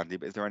radar there, Andy.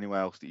 But is there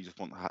anywhere else that you just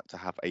want to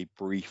have a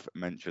brief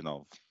mention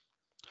of?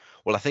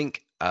 Well, I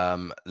think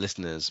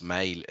listeners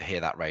may hear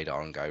that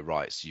radar and go,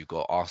 right, so you've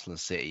got Arsenal and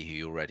City, who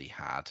you already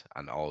had,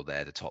 and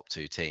they're the top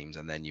 2 teams,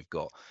 and then you've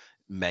got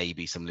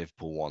maybe some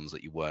Liverpool ones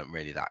that you weren't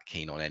really that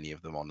keen on any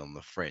of them on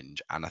the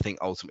fringe. And I think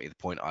ultimately the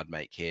point I'd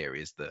make here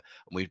is that,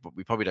 and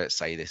we probably don't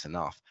say this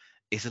enough,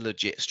 it's a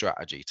legit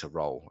strategy to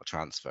roll a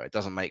transfer. It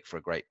doesn't make for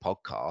a great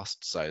podcast,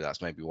 so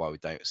that's maybe why we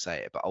don't say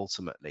it. But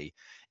ultimately,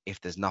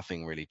 if there's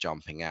nothing really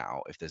jumping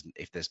out,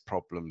 if there's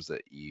problems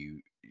that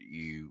you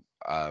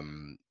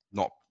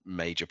not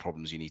major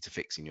problems you need to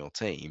fix in your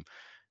team,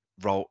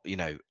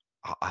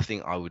 I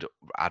think I would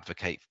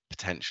advocate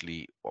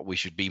potentially we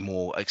should be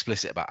more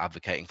explicit about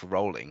advocating for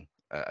rolling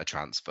a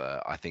transfer.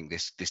 I think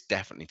this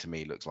definitely to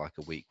me looks like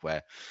a week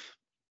where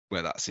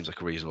that seems like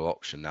a reasonable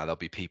option. Now there'll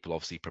be people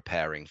obviously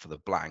preparing for the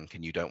blank,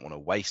 and you don't want to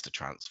waste a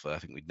transfer. I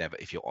think we'd never,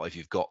 if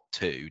you've got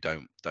 2,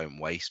 don't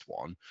waste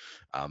one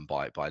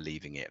by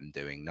leaving it and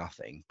doing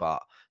nothing.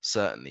 But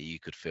certainly you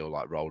could feel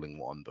like rolling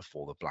one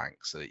before the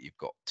blank so that you've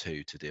got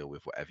 2 to deal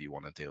with whatever you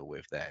want to deal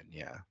with then.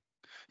 Yeah,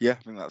 I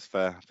think that's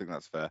fair.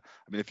 I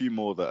mean, a few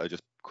more that are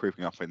just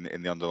creeping up in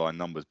the underlying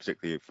numbers,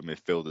 particularly for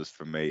midfielders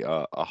for me,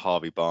 are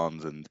Harvey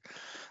Barnes and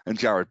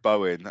Jared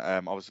Bowen. I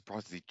was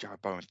surprised to see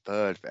Jared Bowen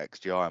third for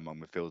XGI among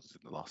midfielders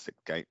in the last 6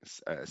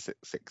 games,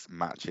 six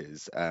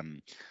matches.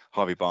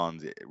 Harvey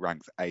Barnes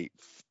ranks 8th.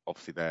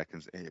 Obviously,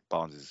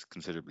 Barnes is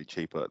considerably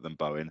cheaper than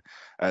Bowen.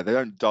 They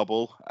don't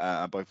double.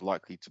 Both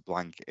likely to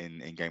blank in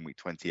game week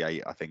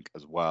 28, I think,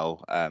 as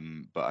well.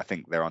 But I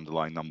think their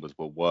underlying numbers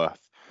were worth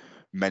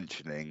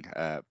mentioning.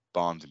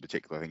 Barnes in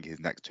particular, I think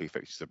his next 2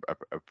 fixtures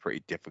are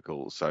pretty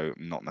difficult, so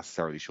I'm not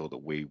necessarily sure that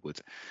we would.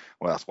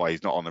 Well, that's why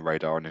he's not on the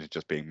radar and is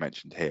just being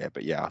mentioned here.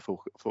 But yeah, I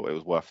thought it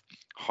was worth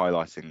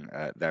highlighting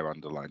their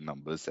underlying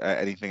numbers.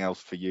 Anything else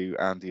for you,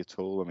 Andy, at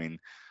all? I mean,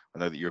 I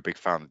know that you're a big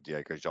fan of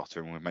Diogo Jota,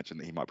 and we've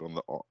mentioned that he might be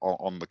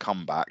on the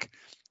comeback.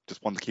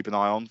 Just one to keep an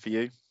eye on for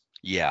you.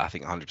 Yeah, I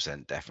think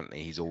 100%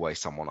 definitely. He's always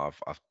someone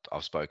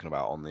I've spoken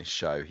about on this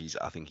show.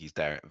 I think he's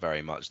there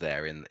very much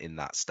there in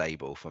that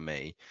stable for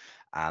me,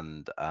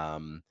 and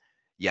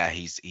yeah,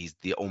 he's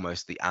the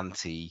almost the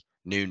anti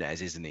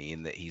Nunes, isn't he?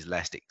 In that he's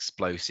less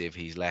explosive,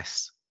 he's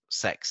less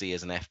sexy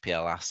as an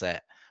FPL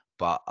asset,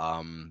 but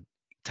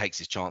takes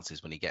his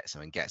chances when he gets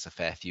them and gets a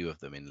fair few of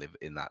them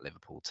in that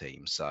Liverpool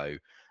team. So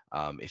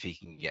if he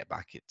can get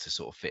back to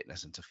sort of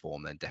fitness and to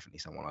form, then definitely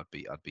someone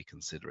I'd be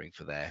considering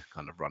for their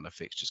kind of run of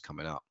fixtures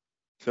coming up.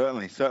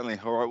 Certainly, certainly.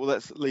 All right, well,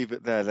 let's leave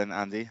it there then,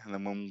 Andy. And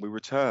then when we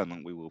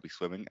return, we will be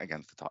swimming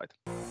against the tide.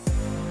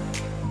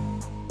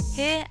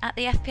 Here at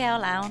the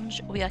FPL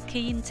Lounge, we are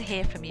keen to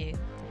hear from you.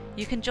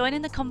 You can join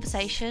in the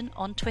conversation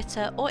on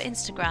Twitter or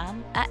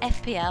Instagram at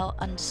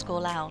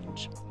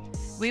FPL_lounge.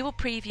 We will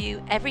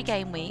preview every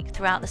game week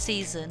throughout the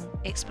season,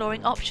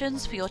 exploring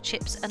options for your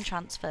chips and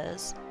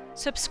transfers.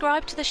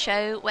 Subscribe to the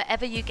show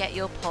wherever you get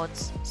your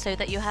pods so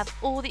that you have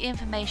all the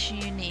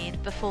information you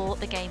need before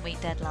the game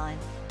week deadline.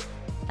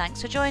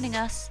 Thanks for joining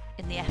us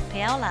in the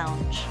FPL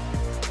Lounge.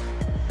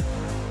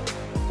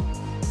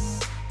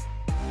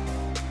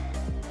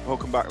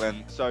 Welcome back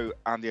then. So,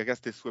 Andy, I guess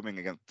this swimming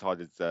against the tide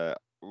is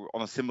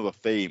on a similar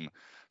theme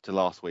to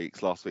last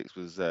week's. Last week's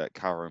was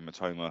Kaoru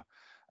Mitoma.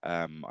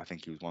 I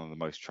think he was one of the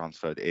most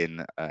transferred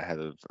in ahead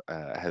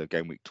of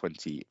game week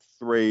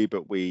 23,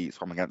 but we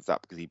swam against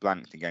that because he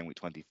blanked in game week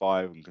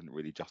 25 and couldn't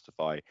really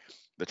justify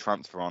the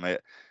transfer on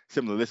it.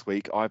 Similar this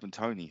week, Ivan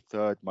Toney,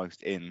 third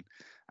most in,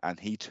 and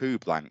he too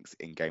blanks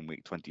in game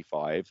week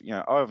 25. You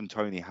know, Ivan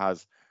Toney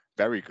has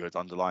very good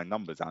underlying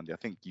numbers, Andy. I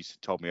think you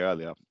told me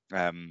earlier.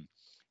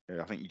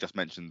 I think you just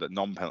mentioned that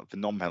non-penalty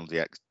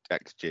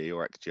XG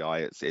or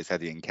XGI, it's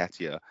Eddie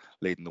Nketiah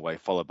leading the way,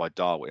 followed by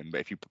Darwin.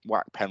 But if you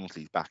whack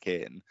penalties back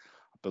in,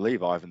 I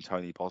believe Ivan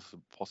Toney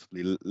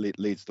possibly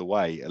leads the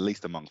way, at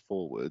least among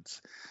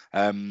forwards.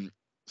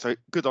 So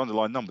good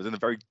underlying numbers and a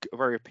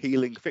very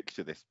appealing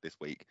fixture this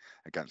week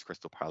against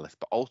Crystal Palace.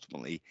 But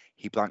ultimately,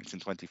 he blanks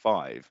in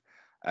 25.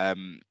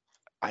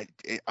 I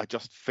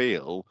just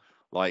feel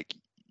like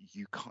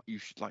you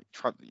should like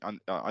try.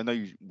 I know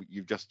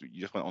you just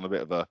went on a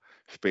bit of a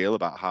spiel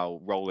about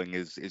how rolling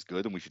is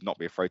good and we should not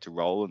be afraid to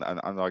roll, and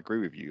I agree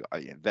with you.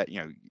 That,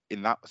 you know,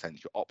 in that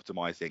sense you're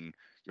optimizing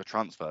your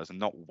transfers and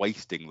not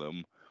wasting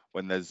them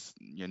when there's,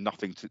 you know,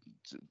 nothing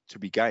to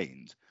be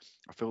gained.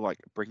 I feel like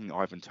bringing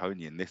Ivan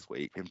Toney in this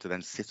week, him to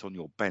then sit on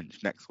your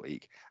bench next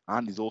week,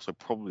 and he's also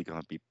probably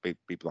going to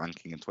be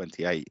blanking in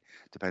 28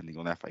 depending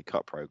on FA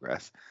Cup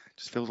progress,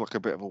 just feels like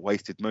a bit of a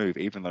wasted move,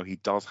 even though he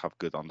does have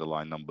good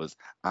underlying numbers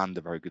and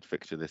a very good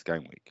fixture this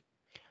game week.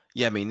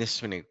 Yeah, I mean, this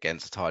swing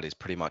against the tide is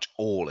pretty much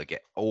all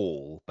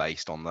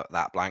based on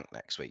that blank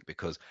next week,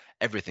 because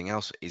everything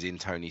else is in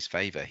Toney's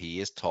favour. He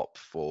is top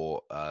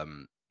for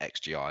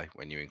XGI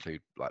when you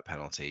include like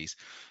penalties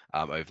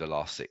over the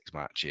last 6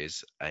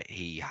 matches.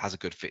 He has a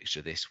good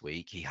fixture this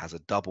week. He has a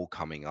double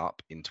coming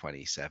up in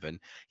 27.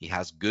 He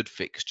has good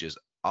fixtures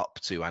up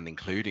to and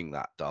including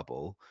that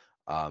double,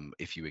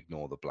 if you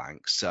ignore the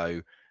blank.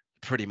 So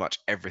pretty much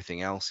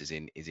everything else is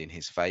in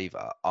his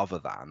favour, other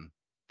than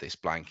this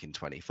blank in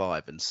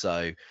 25. And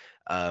so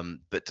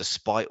but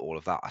despite all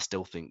of that, I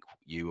still think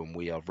you and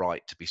we are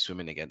right to be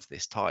swimming against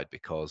this tide,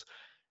 because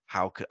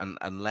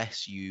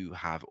unless you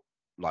have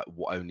like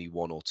only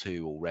one or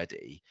two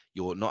already,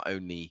 you're not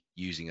only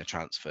using a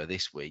transfer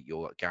this week,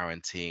 you're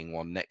guaranteeing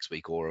one next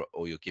week, or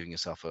you're giving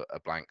yourself a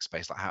blank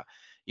space. Like,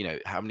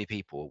 how many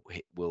people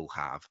will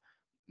have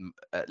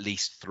at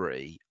least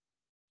 3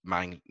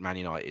 Man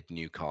United,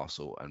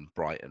 Newcastle, and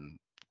Brighton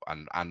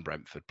and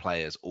Brentford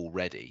players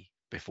already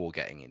before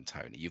getting in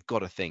Toney? You've got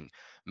to think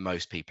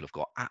most people have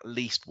got at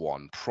least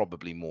one,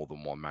 probably more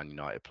than one Man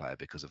United player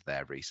because of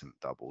their recent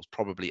doubles.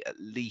 Probably at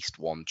least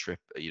one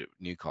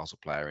Newcastle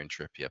player in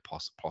Trippier,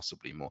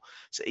 possibly more.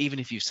 So even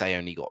if you say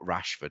only got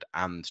Rashford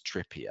and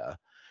Trippier,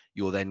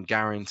 you're then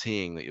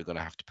guaranteeing that you're going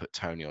to have to put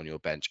Toney on your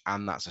bench,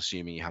 and that's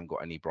assuming you haven't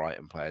got any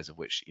Brighton players, of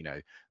which, you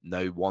know,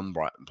 no one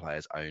Brighton player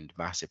is owned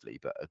massively,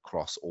 but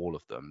across all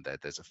of them,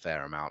 there's a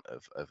fair amount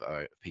of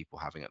people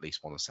having at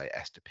least, want to say,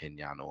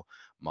 Estepinian or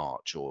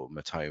March or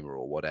Matoma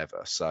or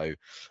whatever. So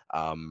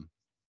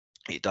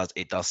it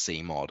does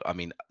seem odd. I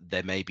mean,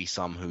 there may be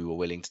some who are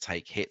willing to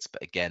take hits,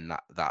 but again,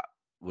 that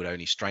would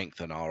only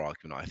strengthen our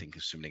argument, I think,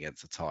 of swimming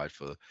against the tide,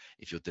 for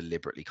if you're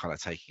deliberately kind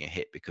of taking a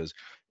hit, because,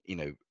 you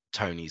know,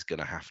 Toney's going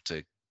to have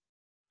to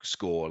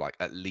score like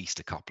at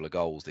least a couple of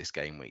goals this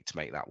game week to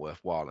make that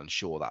worthwhile. And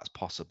sure, that's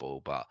possible,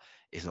 but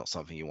it's not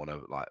something you want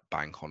to like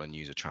bank on and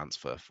use a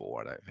transfer for,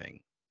 I don't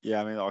think.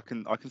 Yeah, I mean,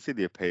 I can see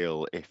the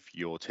appeal if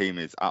your team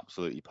is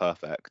absolutely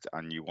perfect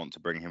and you want to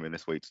bring him in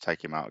this week to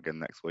take him out again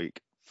next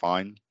week.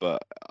 Fine,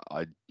 but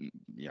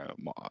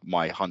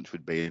my hunch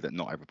would be that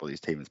not everybody's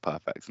team is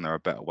perfect, and there are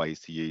better ways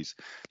to use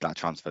that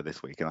transfer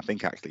this week. And I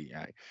think actually,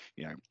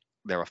 you know,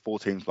 there are 4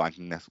 teams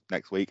blanking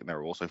next week, and there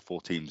are also 4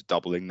 teams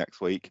doubling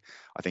next week.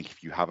 I think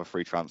if you have a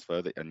free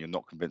transfer and you're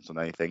not convinced on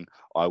anything,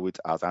 I would,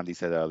 as Andy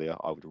said earlier,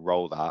 I would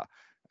roll that.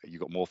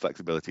 You've got more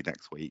flexibility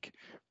next week.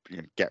 You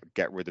know,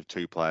 get rid of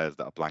 2 players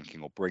that are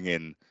blanking, or bring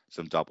in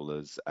some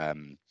doublers.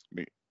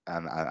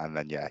 and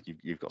then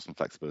you've got some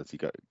flexibility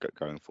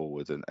going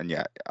forward, and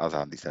yeah, as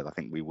Andy said, I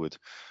think we would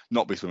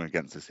not be swimming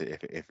against this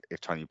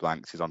if Tony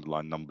blanks. His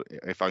underlying number,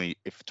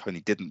 if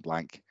Tony didn't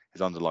blank,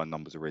 his underlying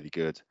numbers are really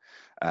good.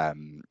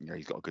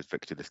 He's got a good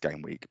fixture this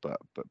game week, but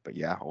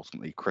yeah,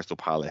 ultimately Crystal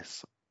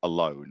Palace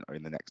alone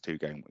in the next 2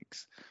 game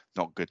weeks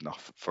not good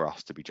enough for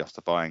us to be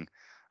justifying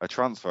a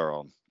transfer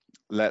on.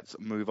 Let's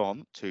move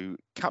on to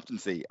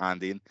captaincy,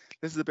 Andy. And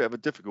this is a bit of a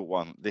difficult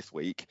one this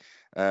week,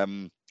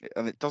 and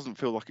it doesn't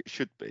feel like it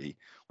should be.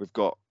 We've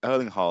got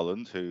Erling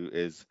Haaland, who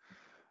is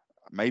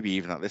maybe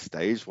even at this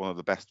stage one of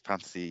the best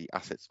fantasy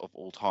assets of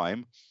all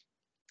time,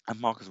 and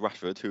Marcus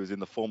Rashford, who is in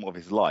the form of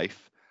his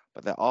life.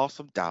 But there are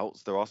some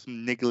doubts. There are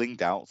some niggling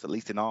doubts, at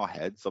least in our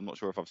heads. I'm not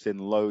sure if I've seen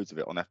loads of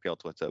it on FPL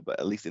Twitter, but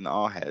at least in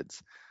our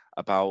heads,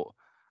 about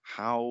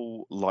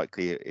how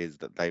likely it is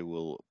that they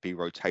will be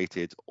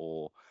rotated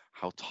or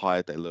how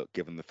tired they look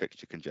given the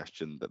fixture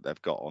congestion that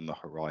they've got on the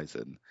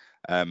horizon.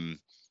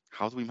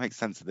 How do we make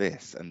sense of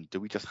this? And do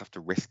we just have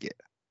to risk it?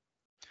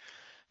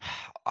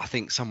 I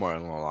think somewhere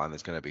along the line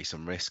there's going to be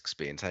some risks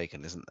being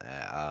taken, isn't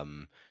there?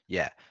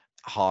 Yeah,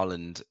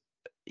 Haaland,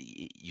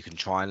 you can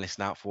try and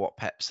listen out for what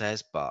Pep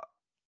says, but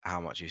how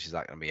much use is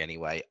that going to be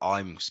anyway?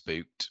 I'm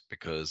spooked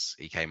because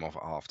he came off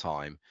at half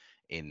time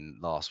in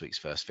last week's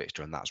first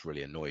fixture, and that's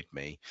really annoyed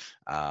me.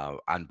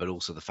 But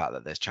also the fact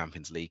that there's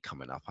Champions League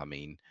coming up. I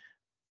mean,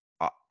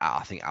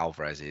 I think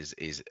Alvarez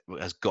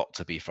has got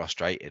to be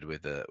frustrated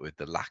with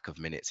the lack of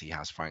minutes he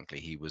has.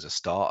 Frankly, he was a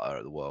starter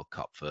at the World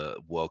Cup for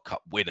World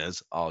Cup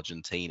winners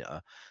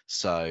Argentina.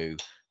 So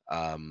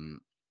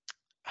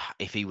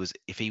if he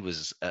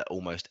was at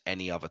almost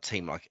any other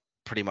team, like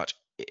pretty much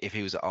if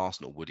he was at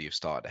Arsenal, would he have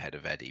started ahead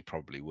of Eddie?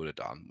 Probably would have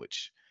done,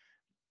 which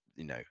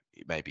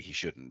maybe he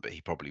shouldn't, but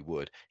he probably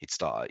would. He'd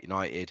start at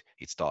United,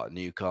 he'd start at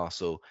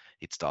Newcastle,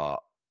 he'd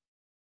start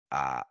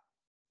at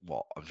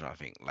I'm trying to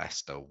think,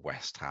 Leicester,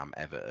 West Ham,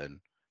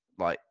 Everton.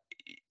 Like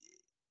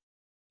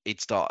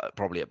he'd start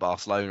probably at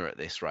Barcelona at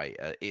this rate.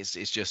 It's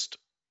just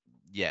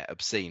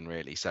obscene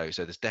really. So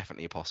there's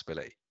definitely a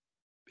possibility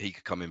he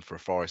could come in for a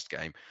Forest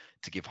game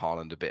to give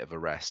Haaland a bit of a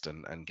rest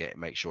and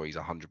make sure he's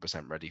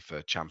 100% ready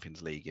for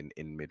Champions League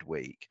in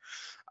midweek.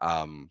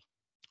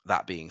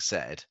 That being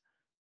said,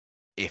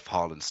 if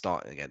Haaland's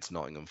starting against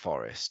Nottingham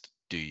Forest,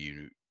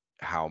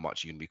 how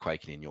much are you going to be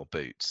quaking in your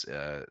boots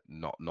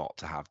not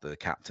to have the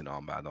captain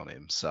armband on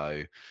him?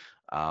 So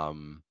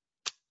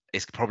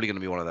it's probably going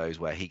to be one of those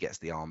where he gets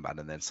the armband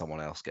and then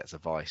someone else gets a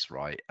vice,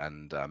 right?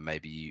 And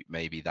maybe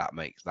that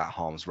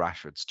harms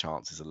Rashford's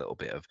chances a little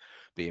bit of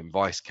being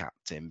vice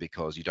captain,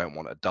 because you don't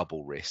want a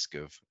double risk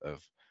of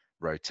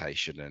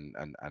rotation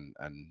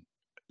and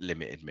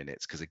limited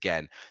minutes, because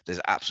again, there's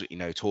absolutely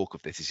no talk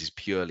of this. This is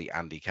purely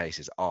Andy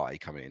Case's eye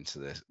coming into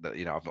this. That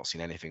I've not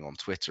seen anything on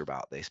Twitter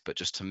about this, but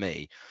just to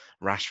me,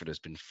 Rashford has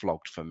been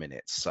flogged for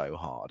minutes so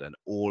hard, and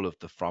all of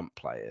the front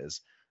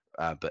players,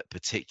 but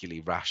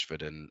particularly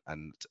Rashford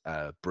and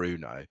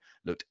Bruno,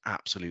 looked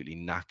absolutely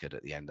knackered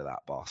at the end of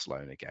that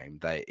Barcelona game.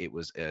 It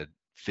was a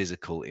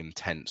physical,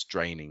 intense,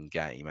 draining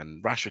game,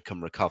 and Rashford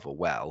can recover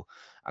well,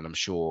 and I'm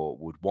sure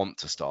would want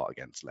to start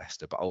against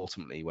Leicester. But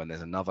ultimately, when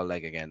there's another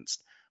leg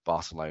against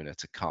Barcelona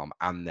to come,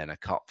 and then a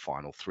cup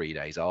final 3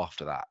 days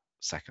after that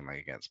second leg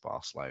against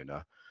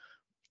Barcelona,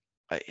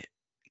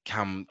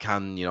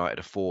 can United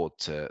afford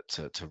to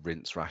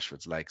rinse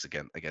Rashford's legs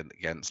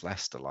against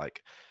Leicester?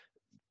 Like,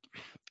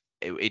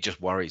 it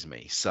just worries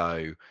me.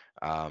 So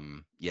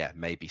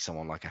maybe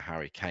someone like a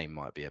Harry Kane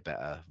might be a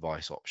better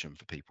vice option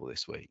for people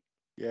this week.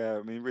 Yeah,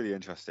 I mean, really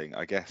interesting.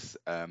 I guess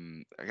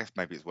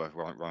maybe it's worth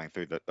running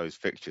through those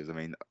fixtures. I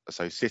mean,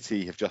 so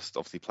City have just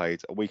obviously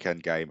played a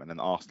weekend game, and then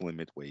Arsenal in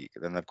midweek.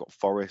 Then they've got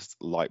Forest,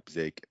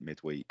 Leipzig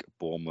midweek,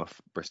 Bournemouth,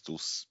 Bristol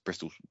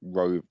City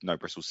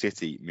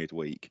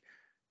midweek,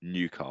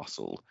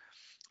 Newcastle.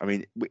 I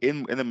mean,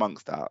 in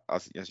amongst that,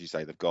 as you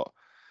say, they've got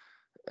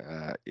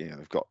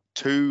they've got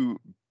 2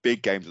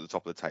 big games at the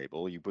top of the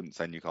table. You wouldn't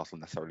say Newcastle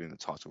necessarily in the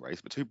title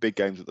race, but 2 big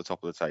games at the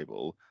top of the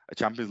table. A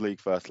Champions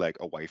League first leg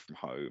away from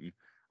home,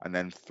 and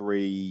then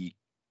 3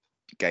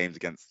 games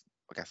against,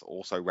 I guess,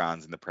 also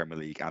rounds in the Premier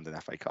League and an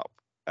FA Cup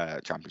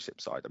Championship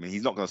side. I mean,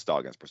 he's not going to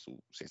start against Bristol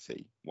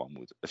City, one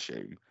would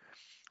assume,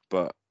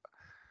 but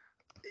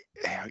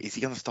is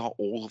he going to start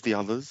all of the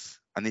others?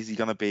 And is he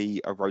going to be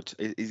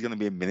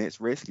a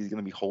minutes risk? Is he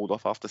going to be hauled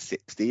off after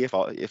 60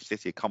 if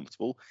City are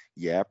comfortable?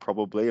 Yeah,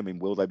 probably. I mean,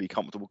 will they be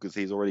comfortable because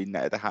he's already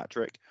netted a hat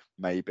trick?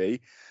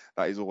 Maybe.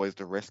 That is always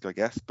the risk, I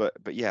guess. But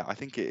yeah, I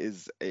think it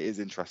is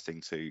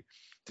interesting to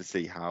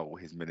see how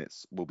his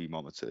minutes will be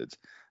monitored.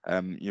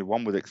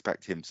 One would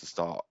expect him to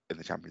start in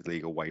the Champions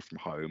League away from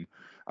home,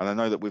 and I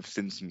know that we've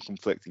seen some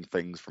conflicting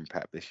things from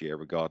Pep this year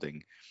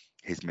regarding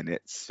his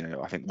minutes.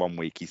 I think one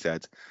week he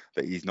said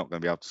that he's not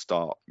going to be able to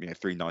start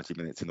 390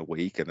 minutes in a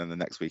week, and then the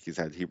next week he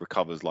said he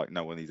recovers like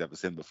no one he's ever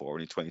seen before,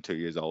 and he's 22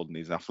 years old and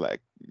he's an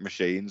athletic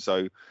machine,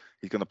 so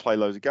he's going to play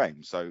loads of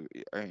games. So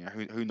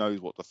who knows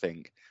what to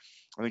think.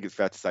 I think it's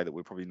fair to say that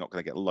we're probably not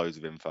going to get loads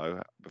of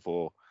info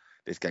before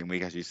this game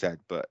week, as you said.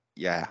 But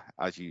yeah,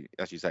 as you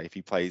say, if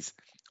he plays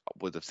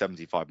upwards of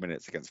 75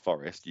 minutes against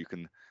Forest, you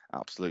can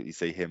absolutely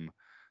see him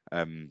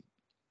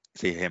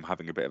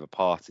having a bit of a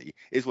party.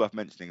 It is worth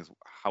mentioning,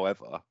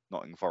 however,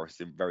 Nottingham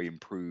Forest in very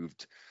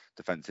improved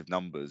defensive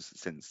numbers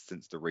since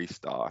the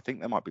restart. I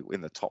think they might be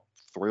in the top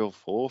 3 or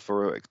 4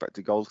 for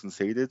expected goals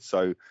conceded.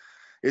 So it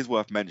is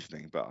worth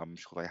mentioning, but I'm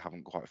sure they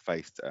haven't quite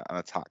faced an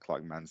attack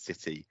like Man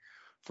City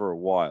for a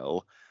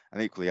while.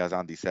 And equally, as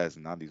Andy says,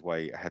 and Andy's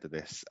way ahead of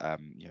this,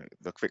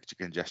 the fixture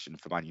congestion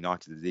for Man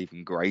United is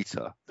even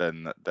greater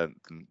than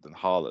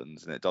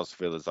Haaland's, and it does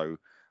feel as though,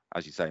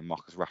 as you say,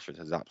 Marcus Rashford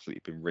has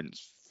absolutely been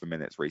rinsed for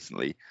minutes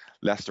recently.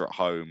 Leicester at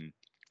home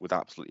would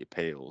absolutely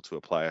appeal to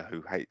a player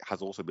who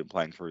has also been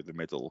playing through the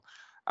middle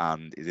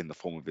and is in the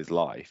form of his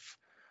life.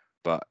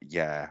 But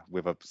yeah,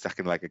 with a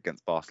second leg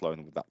against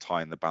Barcelona, with that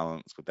tie in the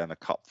balance, with then a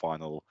cup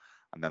final,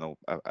 and then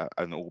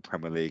an All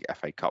Premier League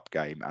FA Cup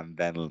game, and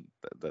then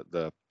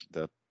the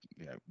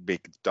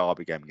big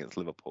derby game against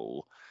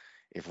Liverpool.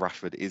 If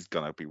Rashford is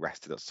going to be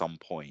rested at some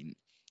point,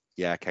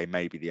 yeah, okay,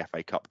 maybe the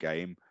FA Cup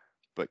game,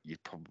 but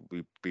you'd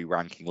probably be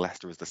ranking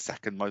Leicester as the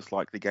second most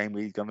likely game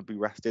where he's going to be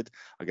rested.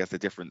 I guess the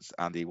difference,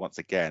 Andy, once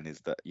again, is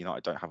that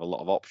United don't have a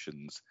lot of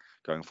options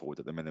going forward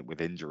at the minute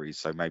with injuries,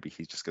 so maybe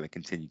he's just going to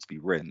continue to be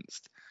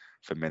rinsed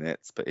for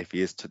minutes. But if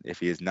he is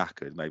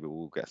knackered, maybe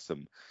we'll get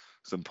some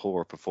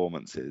poorer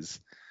performances.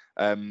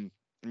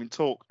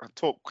 Talk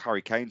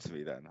Harry Kane to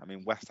me then.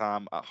 West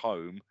Ham at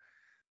home.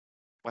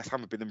 West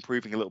Ham have been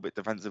improving a little bit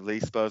defensively.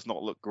 Spurs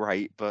not look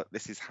great, but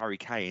this is Harry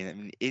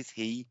Kane. Is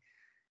he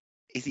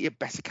a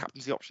better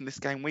captaincy option this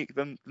game week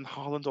than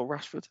Haaland or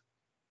Rashford?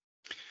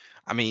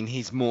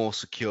 He's more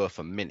secure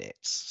for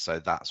minutes. So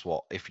that's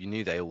what, if you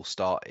knew they all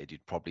started,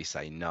 you'd probably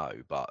say no.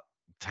 But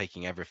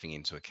taking everything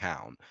into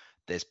account,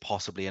 there's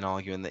possibly an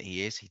argument that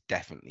he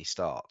definitely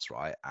starts,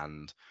 right?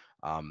 And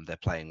they're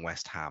playing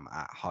West Ham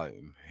at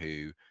home,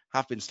 who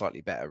have been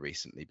slightly better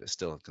recently, but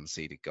still have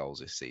conceded goals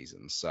this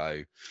season.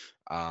 So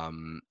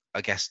I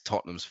guess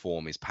Tottenham's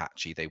form is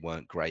patchy. They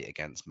weren't great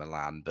against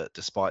Milan, but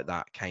despite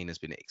that, Kane has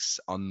been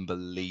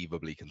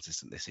unbelievably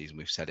consistent this season.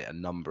 We've said it a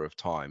number of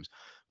times,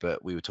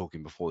 but we were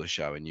talking before the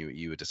show, and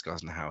you were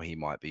discussing how he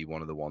might be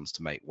one of the ones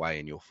to make way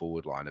in your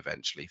forward line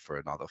eventually for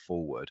another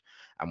forward.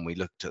 And we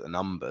looked at the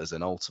numbers,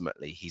 and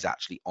ultimately he's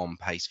actually on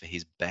pace for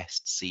his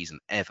best season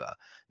ever.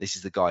 This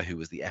is the guy who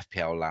was the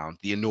FPL Lounge,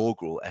 the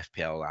inaugural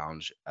FPL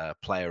Lounge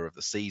player of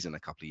the season a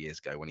couple of years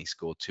ago when he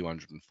scored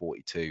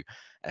 242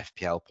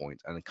 FPL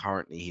points, and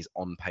currently he's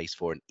on pace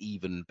for an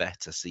even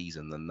better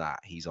season than that.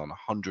 He's on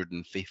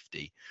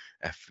 150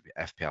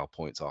 FPL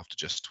points after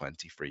just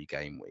 23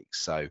 game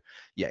weeks. So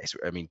yes,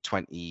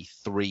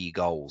 23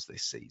 goals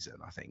this season.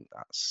 I think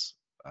that's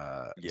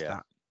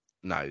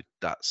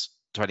that's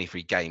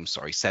 23 games.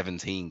 Sorry,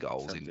 17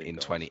 goals in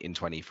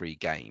 23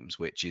 games,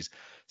 which is,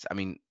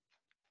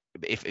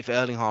 if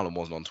Erling Haaland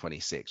wasn't on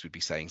 26, we'd be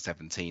saying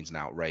 17 is an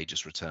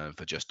outrageous return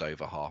for just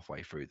over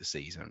halfway through the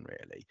season,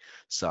 really.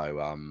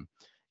 So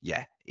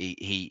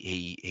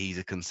he's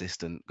a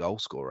consistent goal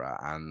scorer,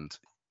 and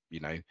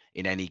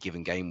in any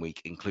given game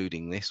week,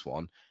 including this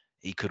one,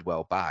 he could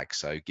well bag.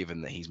 So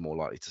given that he's more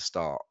likely to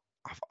start,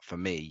 for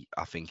me,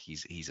 I think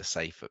he's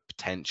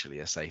potentially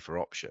a safer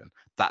option.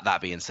 That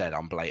being said,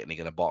 I'm blatantly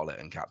going to bottle it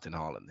and captain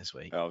Haaland this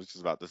week. I was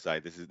just about to say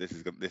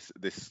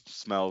this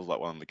smells like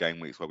one of the game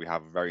weeks where we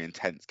have a very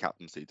intense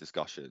captaincy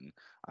discussion,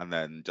 and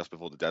then just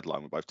before the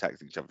deadline, we're both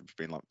texting each other, just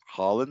being like,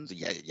 Haaland,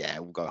 yeah,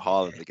 we'll go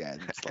Haaland again.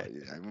 It's like,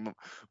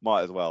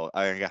 might as well.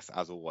 I guess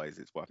as always,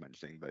 it's worth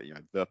mentioning that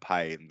the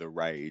pain, the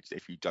rage,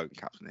 if you don't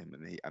captain him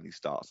and he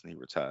starts and he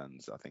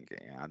returns. I think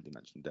Andy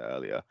mentioned it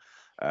earlier.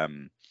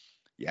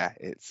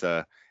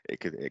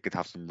 It could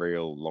have some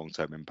real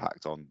long-term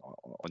impact on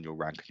your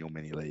rank and your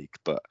mini league.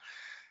 But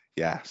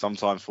yeah,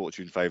 sometimes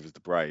fortune favours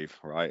the brave,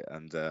 right?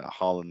 And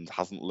Haaland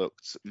hasn't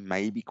looked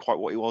maybe quite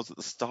what he was at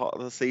the start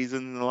of the season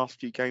in the last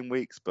few game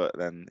weeks, but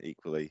then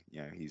equally,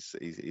 he's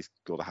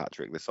got a hat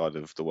trick this side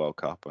of the World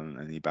Cup,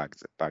 and he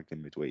bagged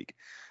in midweek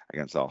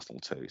against Arsenal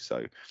too.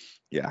 So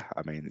yeah,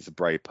 it's a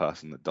brave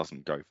person that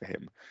doesn't go for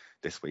him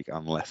this week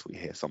unless we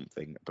hear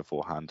something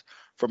beforehand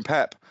from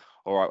Pep.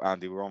 All right,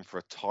 Andy, we're on for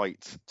a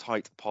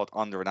tight pod,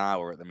 under an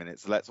hour at the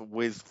minute. So let's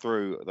whiz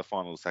through the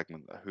final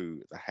segment,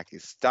 Who the Heck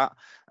is Stat?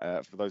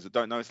 For those that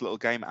don't know, it's a little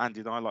game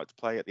Andy and I like to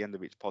play at the end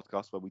of each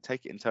podcast where we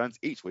take it in turns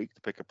each week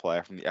to pick a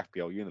player from the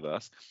FPL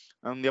universe,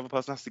 and the other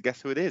person has to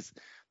guess who it is.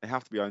 They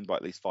have to be owned by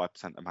at least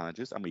 5% of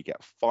managers, and we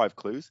get 5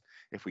 clues.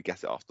 If we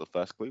guess it after the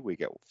first clue, we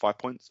get 5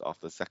 points.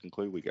 After the second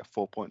clue, we get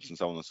 4 points, and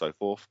so on and so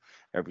forth.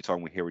 Every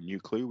time we hear a new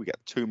clue, we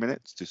get 2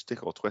 minutes to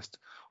stick or twist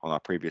on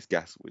our previous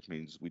guess, which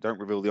means we don't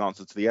reveal the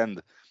answer to the end,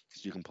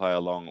 so you can play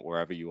along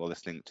wherever you are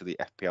listening to the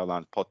FPL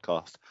Lounge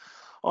podcast.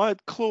 I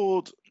had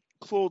clawed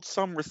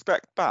some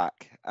respect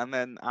back, and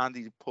then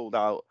Andy pulled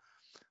out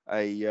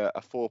a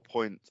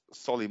 4-point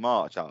Solly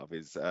March out of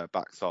his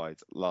backside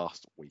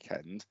last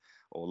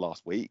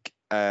week.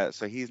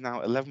 So he's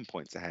now 11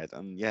 points ahead,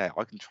 and yeah,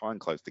 I can try and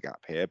close the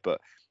gap here,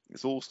 but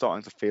it's all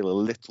starting to feel a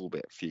little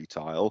bit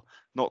futile.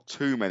 Not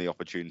too many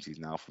opportunities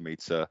now for me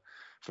to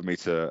for me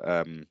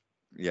to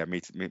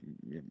me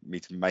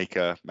to make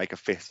a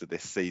fist of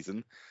this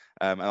season.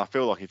 And I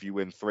feel like if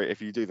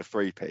you do the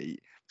three-peat,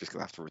 we're just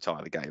gonna have to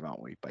retire the game,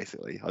 aren't we?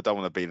 Basically, I don't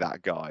want to be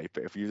that guy,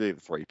 but if you do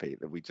the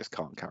three-peat, then we just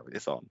can't carry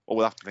this on, or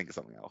we'll have to think of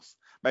something else.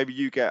 Maybe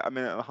you get a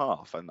minute and a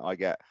half, and I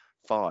get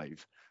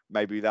 5.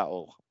 Maybe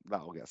that'll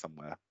get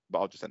somewhere. But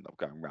I'll just end up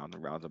going round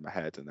and round in my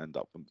head and end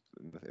up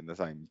in the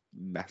same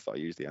mess I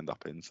usually end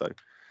up in. So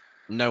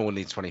no one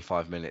needs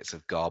 25 minutes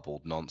of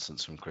garbled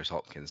nonsense from Chris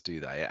Hopkins,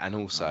 do they? And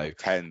also,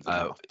 10's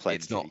enough,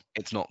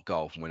 it's not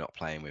golf, and we're not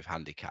playing with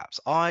handicaps.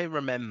 I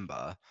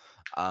remember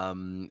at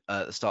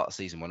the start of the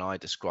season when I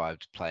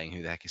described playing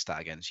Who the Heck is Stat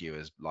against you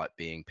as like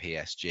being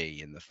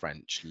PSG in the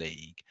French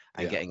league,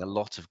 and getting a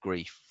lot of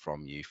grief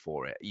from you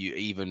for it. You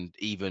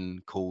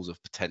even calls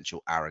of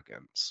potential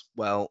arrogance.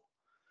 Well,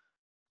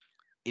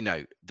 you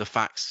know, the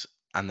facts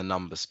and the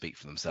numbers speak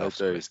for themselves,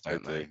 Chris,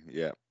 don't they?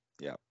 Yeah.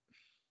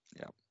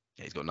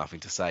 He's got nothing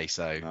to say,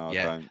 so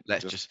No,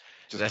 let's just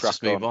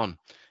move on.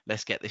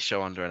 Let's get this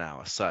show under an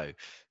hour. So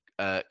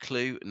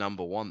clue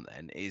number 1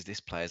 then is this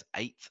player's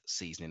 8th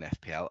season in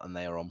FPL, and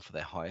they are on for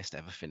their highest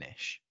ever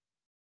finish.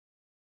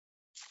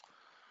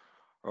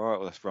 All right,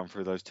 well, let's run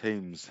through those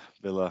teams.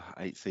 Villa,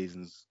 8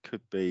 seasons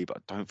could be, but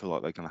I don't feel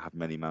like they're going to have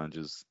many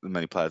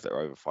players that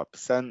are over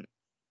 5%.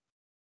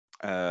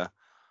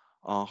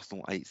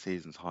 Arsenal, 8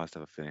 seasons, highest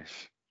ever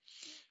finish.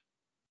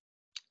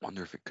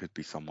 Wonder if it could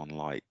be someone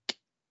like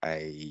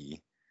a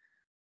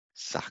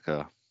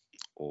Saka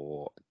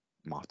or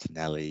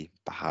Martinelli,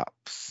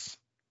 perhaps,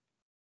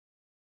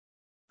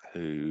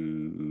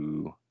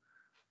 who,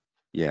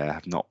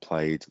 have not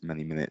played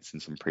many minutes in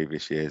some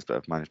previous years, but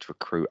have managed to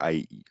accrue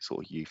 8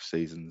 sort of youth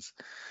seasons.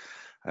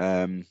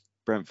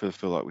 Brentford, I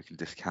feel like we can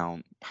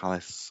discount.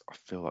 Palace, I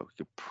feel like we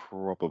could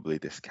probably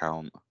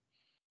discount.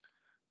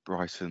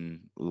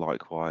 Brighton,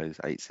 likewise,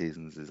 8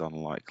 seasons is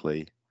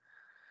unlikely.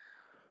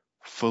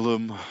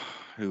 Fulham,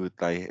 who would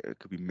they? It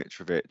could be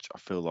Mitrovic. I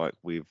feel like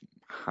we've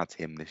had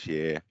him this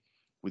year.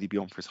 Would he be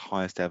on for his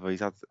highest ever?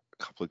 He's had a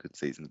couple of good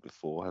seasons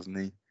before, hasn't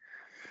he?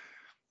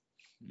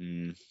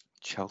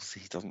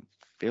 Chelsea doesn't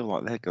feel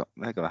like they're going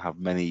to have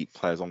many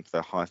players on for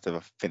their highest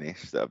ever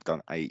finish that have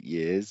done 8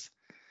 years.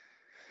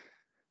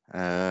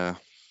 No,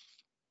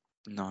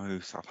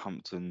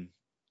 Southampton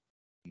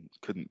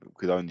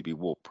could only be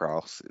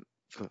Ward-Prowse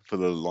for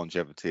the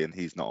longevity, and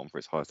he's not on for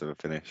his highest ever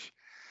finish.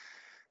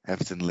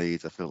 Everton,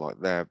 Leeds, I feel like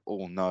they're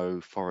all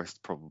no.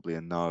 Forest, probably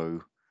a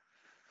no.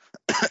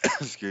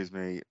 Excuse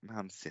me.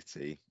 Man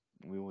City.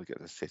 We always get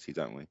to City,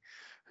 don't we?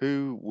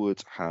 Who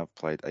would have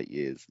played 8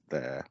 years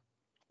there?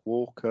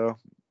 Walker,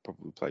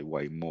 probably play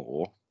way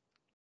more.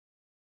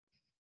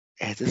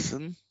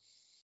 Ederson?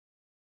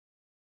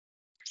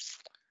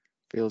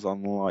 Feels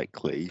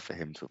unlikely for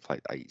him to have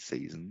played 8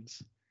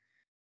 seasons.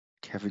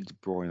 Kevin De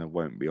Bruyne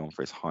won't be on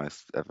for his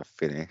highest ever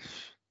finish.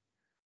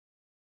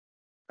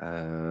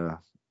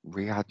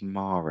 Riyad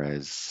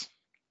Mahrez.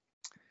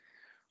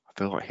 I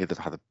feel like he'd have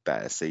had a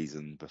better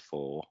season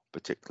before,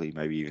 particularly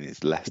maybe even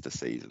his Leicester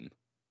season.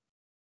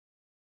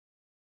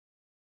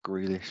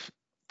 Grealish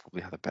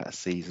probably had a better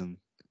season.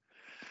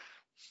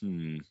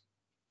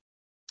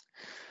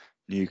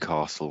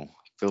 Newcastle.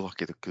 I feel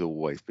like it could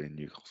always be a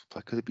Newcastle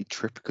player. Could it be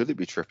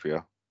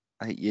Trippier?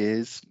 8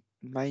 years,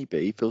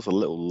 maybe. Feels a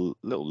little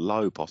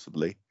low,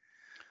 possibly.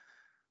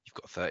 You've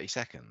got 30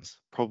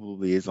 seconds.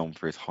 Probably is on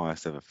for his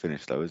highest ever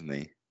finish, though, isn't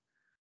he?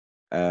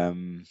 I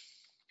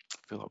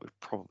feel like we've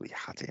probably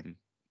had him,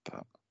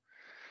 but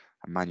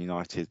Man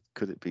United,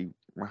 could it be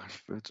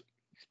Rashford?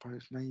 I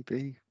suppose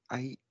maybe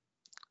 8.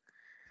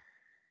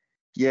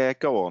 Yeah,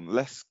 go on.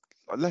 Let's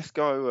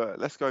go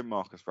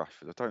Marcus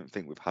Rashford. I don't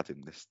think we've had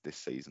him this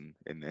season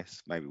in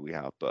this. Maybe we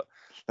have, but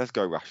let's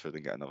go Rashford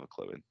and get another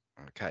clue in.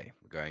 Okay,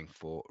 we're going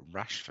for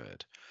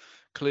Rashford.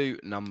 Clue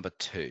number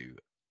 2.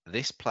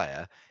 This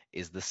player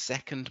is the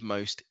second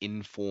most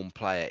informed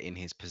player in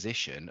his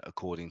position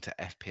according to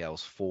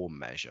FPL's form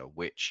measure,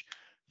 which,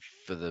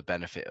 for the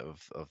benefit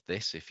of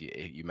this, if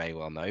you may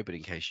well know, but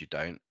in case you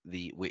don't,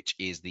 which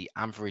is the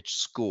average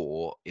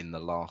score in the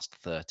last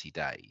 30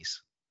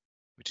 days,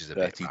 which is a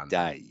bit random. 30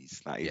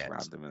 days. That is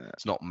random, isn't it?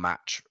 It's not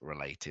match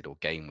related or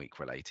game week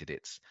related.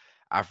 It's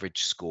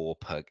average score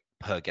per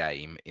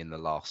game in the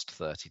last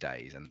 30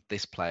 days. And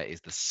this player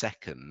is the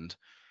second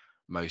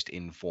most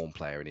informed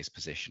player in his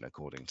position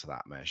according to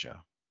that measure.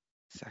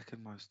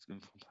 Second most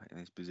informed player in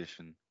his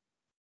position.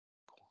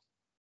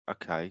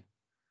 Okay.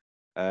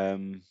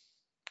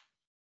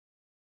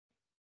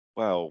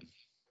 Well,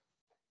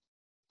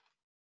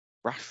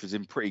 Rashford's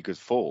in pretty good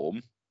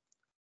form.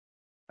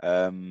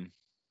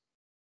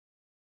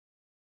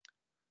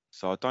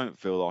 So I don't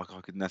feel like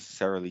I could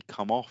necessarily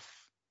come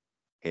off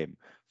him.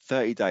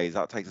 30 days,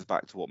 that takes us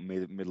back to what,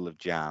 middle of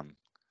Jan.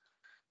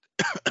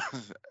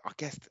 I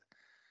guess,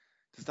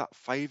 does that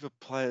favour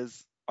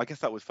players? I guess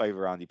that would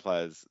favour only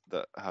players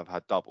that have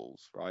had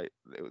doubles, right?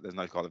 There's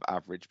no kind of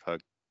average per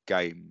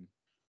game.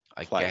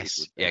 I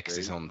guess, yeah, because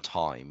it's on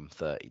time,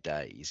 30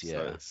 days,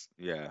 yeah.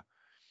 So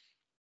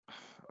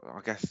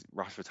I guess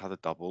Rashford's had a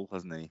double,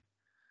 hasn't he?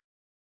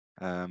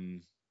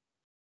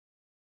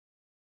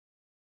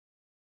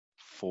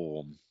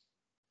 form.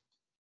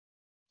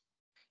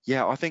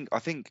 Yeah, I think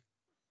I'm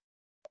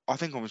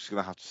just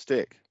gonna have to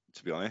stick.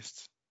 To be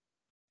honest,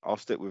 I'll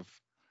stick with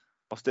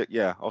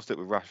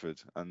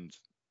Rashford, and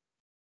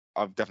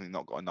I've definitely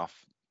not got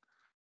enough.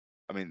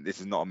 I mean, this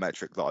is not a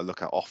metric that I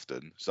look at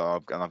often,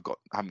 so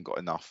haven't got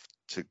enough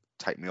to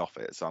take me off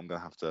it. So I'm gonna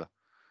have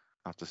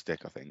to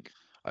stick, I think.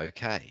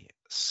 Okay,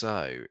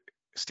 so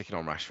sticking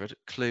on Rashford,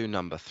 clue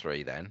number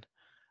 3 then.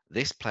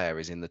 This player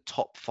is in the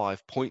top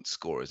 5 point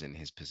scorers in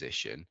his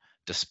position,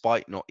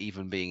 despite not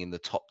even being in the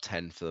top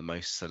 10 for the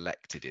most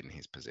selected in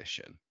his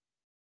position.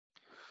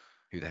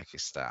 Who the heck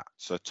is that?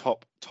 So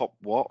top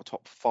what?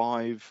 Top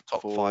 5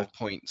 Top for 5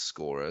 point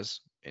scorers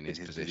in his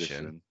position,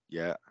 position.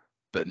 Yeah,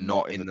 but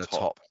not in the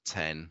top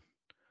 10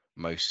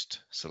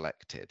 most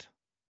selected.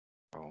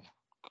 Oh,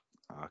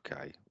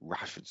 okay.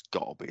 Rashford's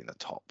got to be in the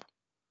top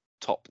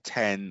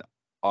 10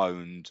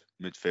 owned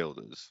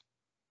midfielders.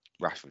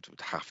 Rashford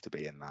would have to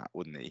be in that,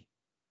 wouldn't he?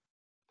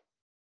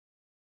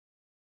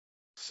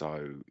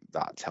 So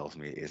that tells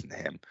me it isn't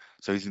him.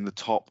 So he's in the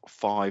top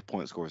 5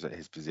 point scorers at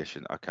his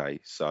position. Okay,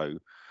 so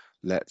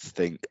let's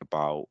think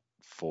about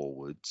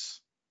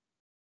forwards.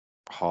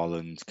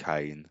 Haaland,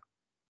 Kane.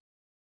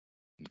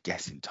 I'm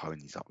guessing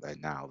Tony's up there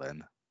now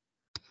then.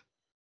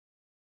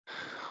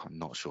 I'm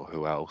not sure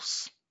who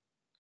else.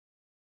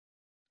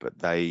 But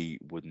they'd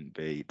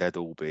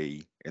all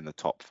be in the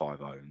top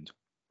 5 owned,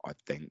 I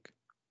think.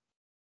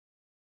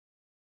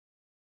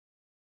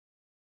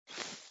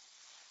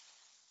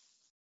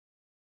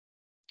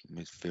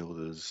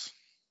 Midfielders.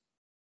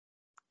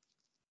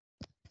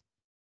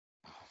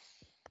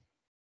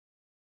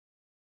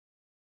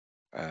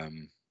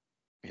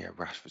 Yeah,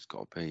 Rashford's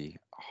got to be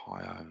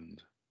high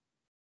owned.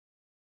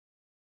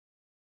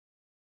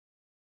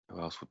 Who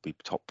else would be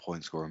top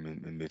point scorer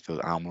in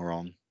midfield?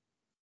 Almiron.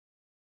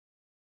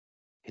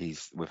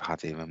 We've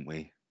had him, haven't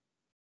we?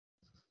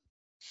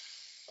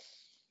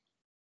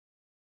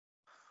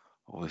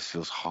 Oh, this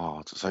feels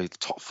hard. So the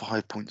top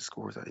 5 point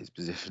scorers at his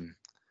position.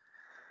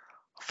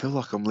 I feel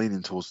like I'm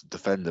leaning towards the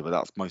defender, but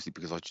that's mostly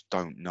because I just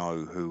don't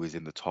know who is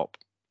in the top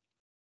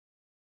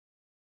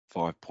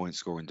 5 point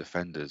scoring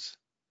defenders.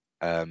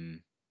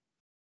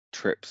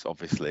 Trips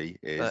obviously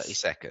is 30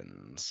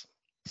 seconds.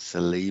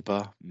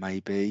 Saliba,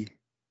 maybe.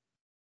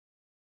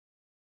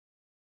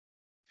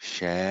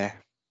 Share.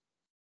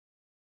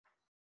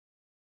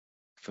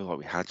 I feel like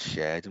we had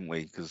Share, didn't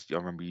we? Because I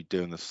remember you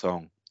doing the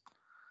song.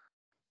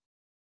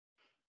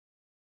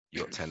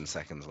 You got 10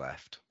 seconds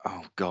left.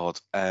 Oh God.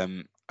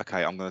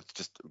 Okay, I'm gonna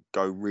just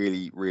go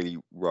really, really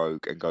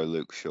rogue and go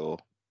Luke Shaw.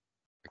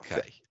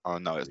 Okay. Oh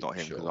no, it's not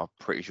him because I'm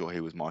pretty sure he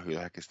was my Who the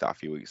Heck Is That a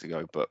few weeks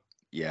ago. But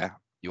yeah.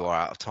 You are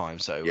out of time,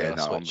 so yeah,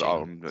 no, switching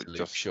I'm to Luke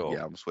just Shaw.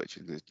 yeah, I'm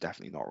switching because it's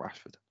definitely not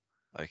Rashford.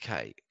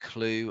 Okay,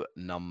 clue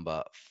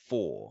number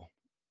 4.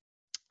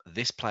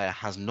 This player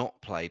has not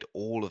played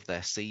all of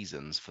their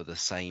seasons for the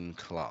same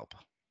club.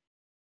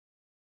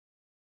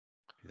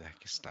 Who the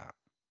heck is that?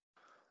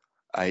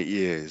 8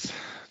 years,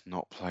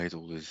 not played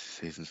all his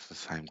seasons for the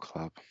same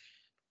club.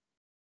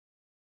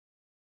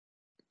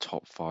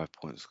 Top 5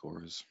 point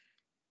scorers.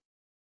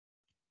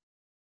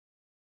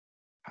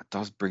 That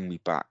does bring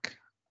me back.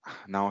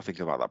 Now I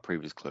think about that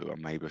previous clue,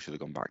 and maybe I should have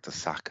gone back to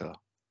Saka.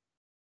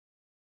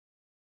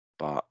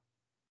 But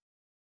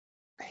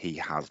he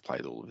has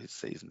played all of his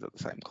seasons at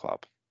the same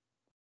club.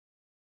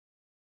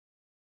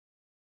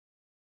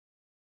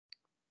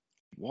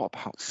 What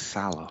about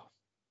Salah?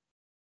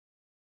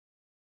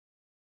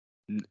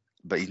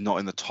 But he's not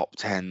in the top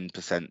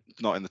 10%,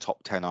 not in the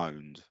top 10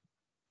 owned.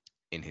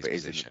 In his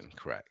position,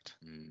 correct.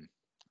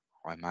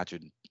 I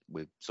imagine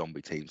with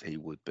zombie teams he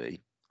would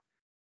be.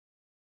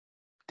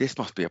 This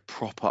must be a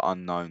proper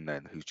unknown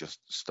then who's just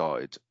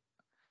started.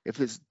 If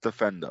it's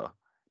defender,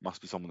 it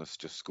must be someone that's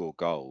just scored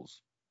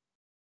goals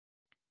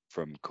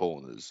from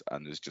corners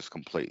and has just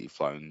completely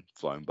flown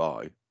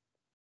by.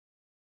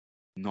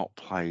 Not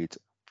played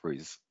for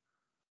his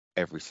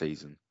every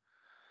season.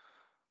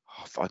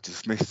 I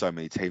dismiss so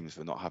many teams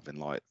for not having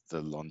like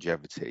the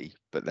longevity,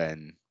 but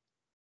then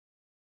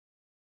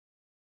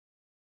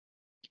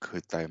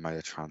could they have made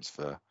a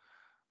transfer?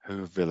 Who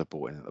have Villa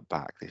bought in at the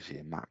back this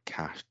year? Matt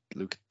Cash,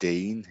 Luke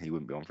Dean. He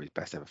wouldn't be on for his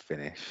best ever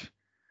finish.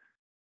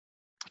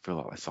 I feel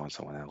like they signed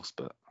someone else,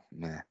 but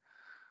meh.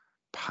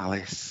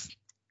 Palace,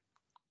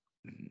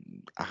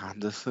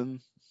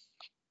 Anderson.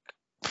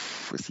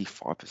 Is he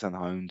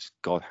 5% owned?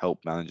 God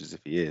help managers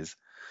if he is.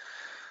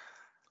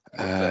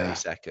 30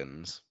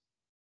 seconds.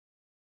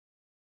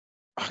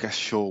 I guess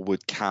Shaw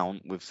would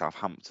count with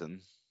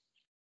Southampton.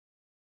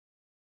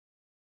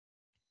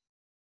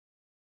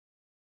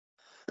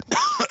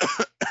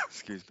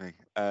 Excuse me.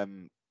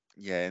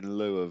 Yeah, in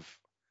lieu of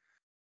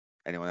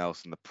anyone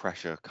else and the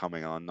pressure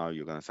coming on, I know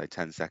you're going to say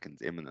 10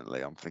 seconds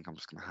imminently. I think I'm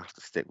just going to have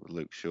to stick with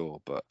Luke Shaw,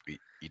 but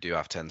you do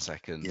have 10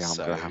 seconds. Yeah, I'm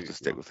going to have to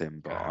stick with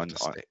him. But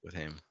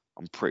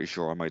I'm pretty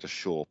sure I made a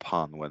Shaw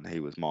pun when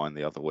he was mine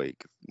the other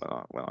week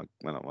when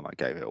I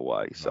gave it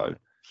away. So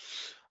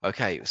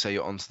okay, so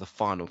you're on to the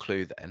final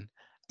clue then.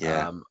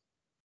 Yeah.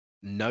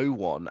 No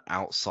one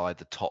outside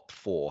the top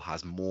 4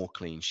 has more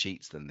clean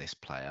sheets than this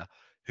player,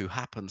 who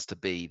happens to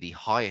be the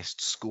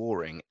highest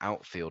scoring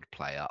outfield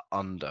player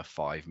under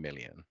 5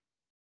 million.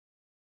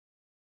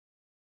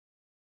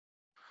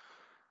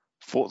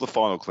 Thought the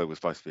final clue was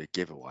supposed to be a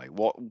giveaway.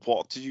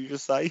 What did you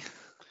just say?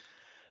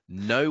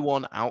 No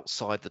one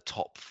outside the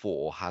top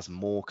 4 has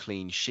more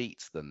clean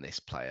sheets than this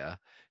player,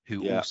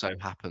 who Yeah. also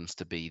happens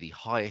to be the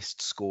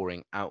highest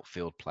scoring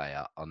outfield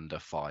player under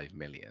 5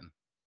 million.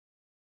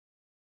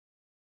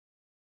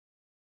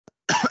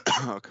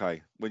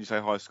 Okay. When you say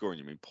high scoring,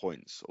 you mean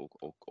points or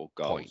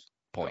goals?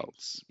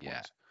 Points,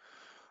 yeah.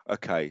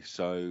 Okay,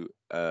 so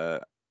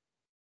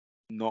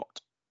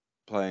not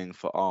playing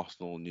for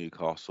Arsenal,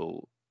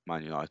 Newcastle,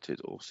 Man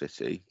United, or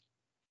City,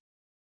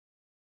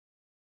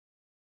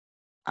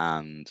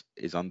 and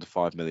is under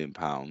 £5 million,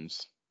 and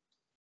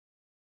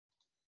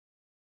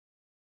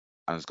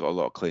has got a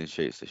lot of clean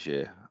sheets this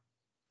year.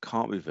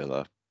 Can't be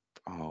Villa.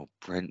 Oh,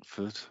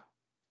 Brentford.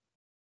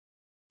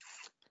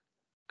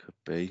 Could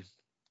be.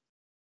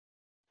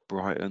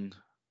 Brighton.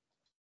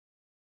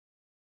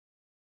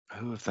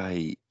 Who have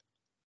they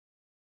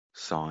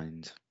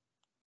signed?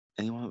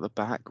 Anyone at the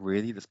back,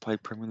 really, that's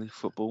played Premier League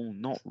football?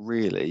 Not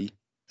really.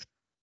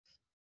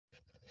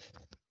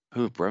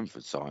 Who have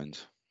Brentford signed?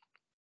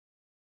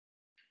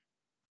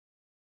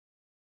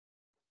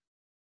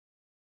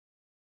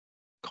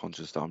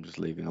 Conscious that I'm just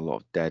leaving a lot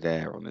of dead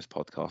air on this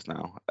podcast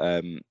now.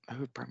 Who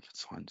have Brentford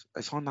signed?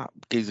 They signed that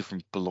geezer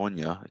from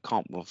Bologna. It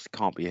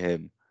can't be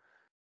him.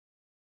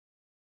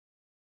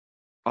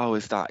 Oh,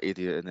 it's that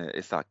idiot, isn't it?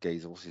 It's that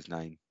geezer. What's his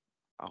name?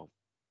 Oh,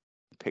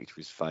 picture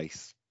his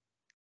face.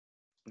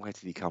 Where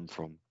did he come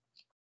from?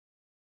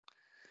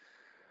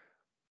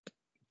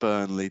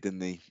 Burnley,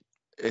 didn't he?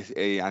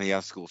 And he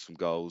has scored some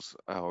goals.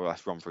 Oh,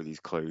 let's run through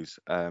these clues.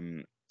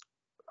 8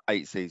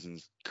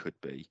 seasons could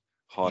be.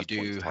 You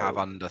do have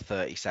under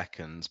 30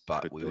 seconds,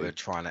 but we were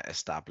trying to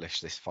establish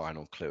this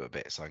final clue a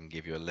bit, so I can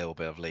give you a little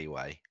bit of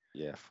leeway.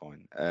 Yeah,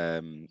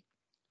 fine.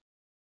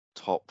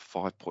 Top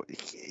 5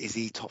 points. Is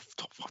he top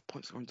 5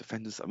 points scoring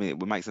defenders? I mean, it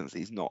would make sense that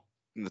he's not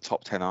in the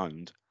top 10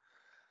 owned.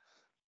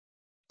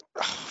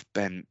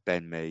 Ben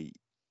Mee.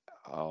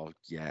 Oh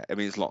yeah. I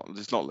mean, it's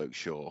not Luke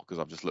Shaw, because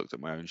I've just looked at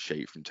my own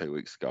sheet from 2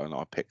 weeks ago and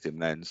I picked him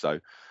then. So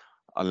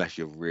unless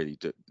you're really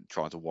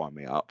trying to wind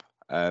me up,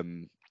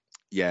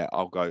 yeah,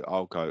 I'll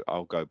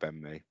go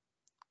Ben Mee.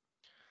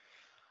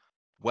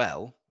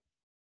 Well,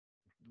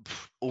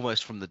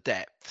 almost from the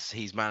depths,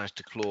 he's managed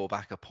to claw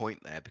back a point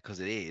there, because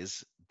it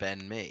is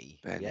Ben Mee.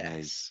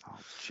 Yes. Oh,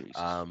 Jesus.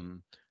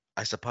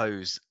 I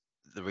suppose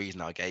the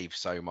reason I gave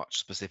so much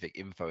specific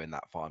info in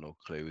that final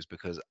clue is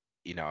because,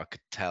 I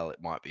could tell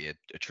it might be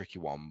a tricky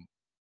one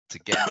to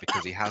get,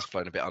 because he has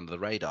flown a bit under the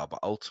radar, but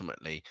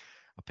ultimately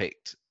I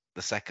picked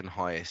the second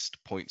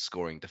highest point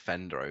scoring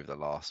defender over the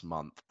last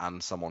month,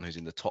 and someone who's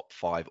in the top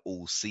 5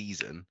 all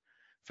season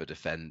for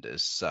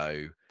defenders.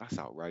 So that's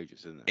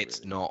outrageous, isn't it? It's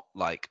really not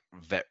like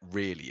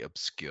really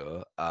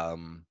obscure.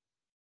 And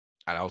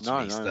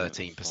ultimately he's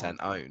 13%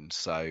 owned.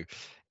 So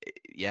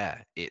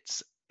yeah,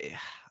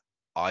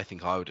 I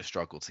think I would have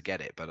struggled to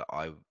get it, but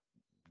I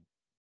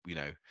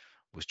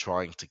was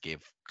trying to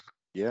give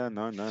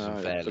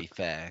some fairly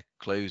fair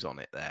clues on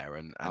it there,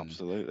 and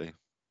absolutely.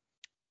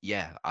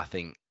 Yeah, I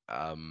think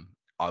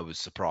I was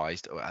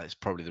surprised. It's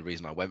probably the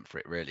reason I went for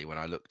it, really, when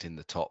I looked in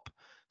the top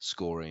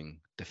scoring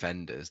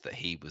defenders, that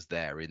he was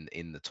there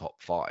in the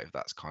top 5.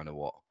 That's kind of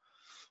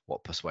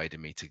what persuaded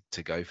me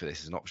to go for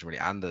this as an option, really.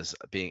 And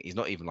he's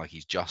not even like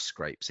he's just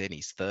scrapes in.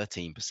 He's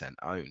 13%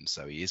 owned,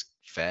 so he is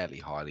fairly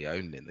highly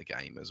owned in the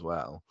game as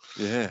well.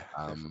 Yeah,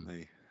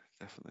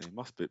 definitely.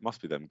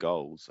 Must be them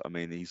goals. I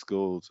mean, he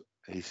scored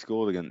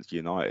against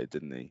United,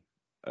 didn't he?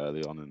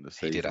 Early on in the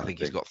season. He did. I think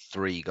he's got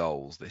 3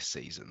 goals this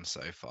season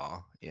so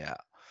far. Yeah.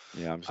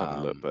 Yeah, I'm just having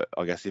a look, but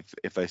I guess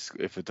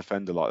if a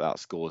defender like that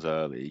scores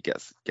early, he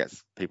gets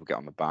people get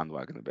on the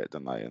bandwagon a bit,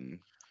 don't they? And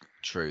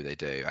true, they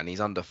do. And he's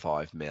under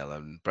 5 mil,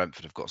 and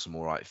Brentford have got some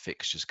all right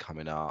fixtures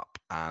coming up,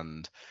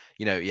 and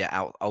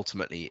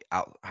ultimately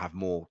have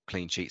more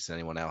clean sheets than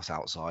anyone else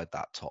outside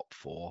that top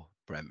 4,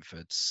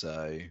 Brentford.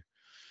 So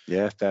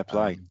yeah, fair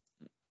play.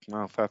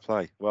 Well, fair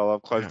play. Well,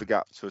 I've closed the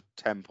gap to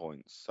 10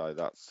 points, so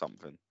that's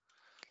something.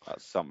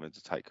 That's something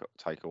to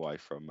take away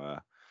from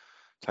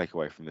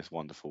this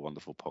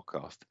wonderful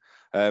podcast.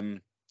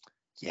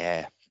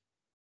 Yeah,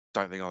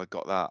 don't think I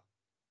got that.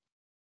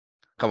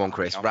 Come on,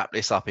 Chris, wrap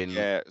this up in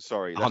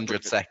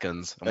 100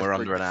 seconds, and we're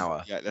under an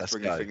hour. Yeah, let's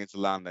bring this thing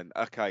into land then.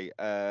 Okay,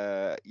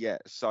 yeah.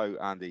 So,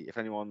 Andy, if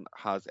anyone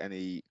has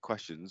any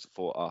questions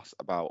for us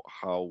about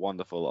how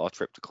wonderful our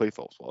trip to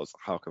Cleethorpes was,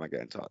 how can I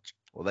get in touch?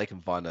 Well, they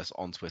can find us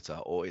on Twitter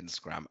or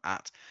Instagram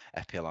at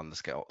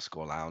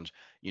FPL_Lounge.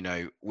 You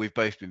know, we've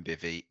both been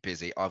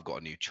busy. I've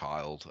got a new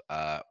child.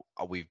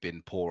 We've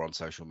been poor on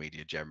social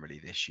media generally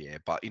this year,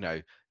 but you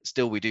know,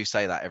 still we do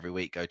say that every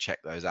week. Go check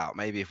those out.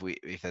 Maybe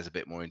if there's a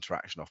bit more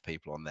interaction of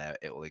people on there,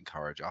 it will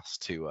encourage us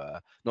to.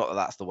 Not that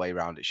that's the way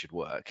around it should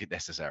work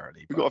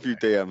necessarily. We got a few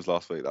DMs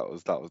last week. That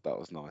was nice.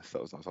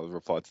 That was nice. I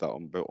replied to that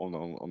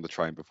on the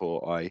train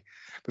before I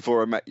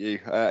met you.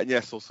 And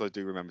yes, also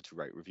do remember to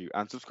rate, review,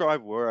 and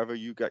subscribe wherever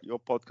you get your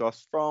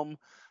podcasts from.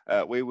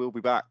 We will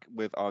be back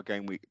with our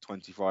game week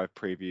 25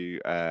 preview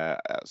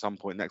at some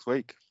point next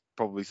week.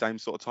 Probably same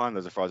sort of time.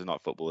 There's a Friday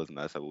night football, isn't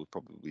there? So we'll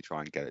probably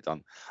try and get it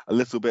done a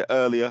little bit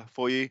earlier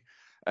for you.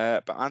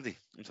 But Andy,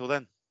 until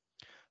then,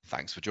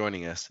 thanks for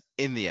joining us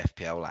in the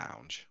FPL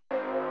Lounge.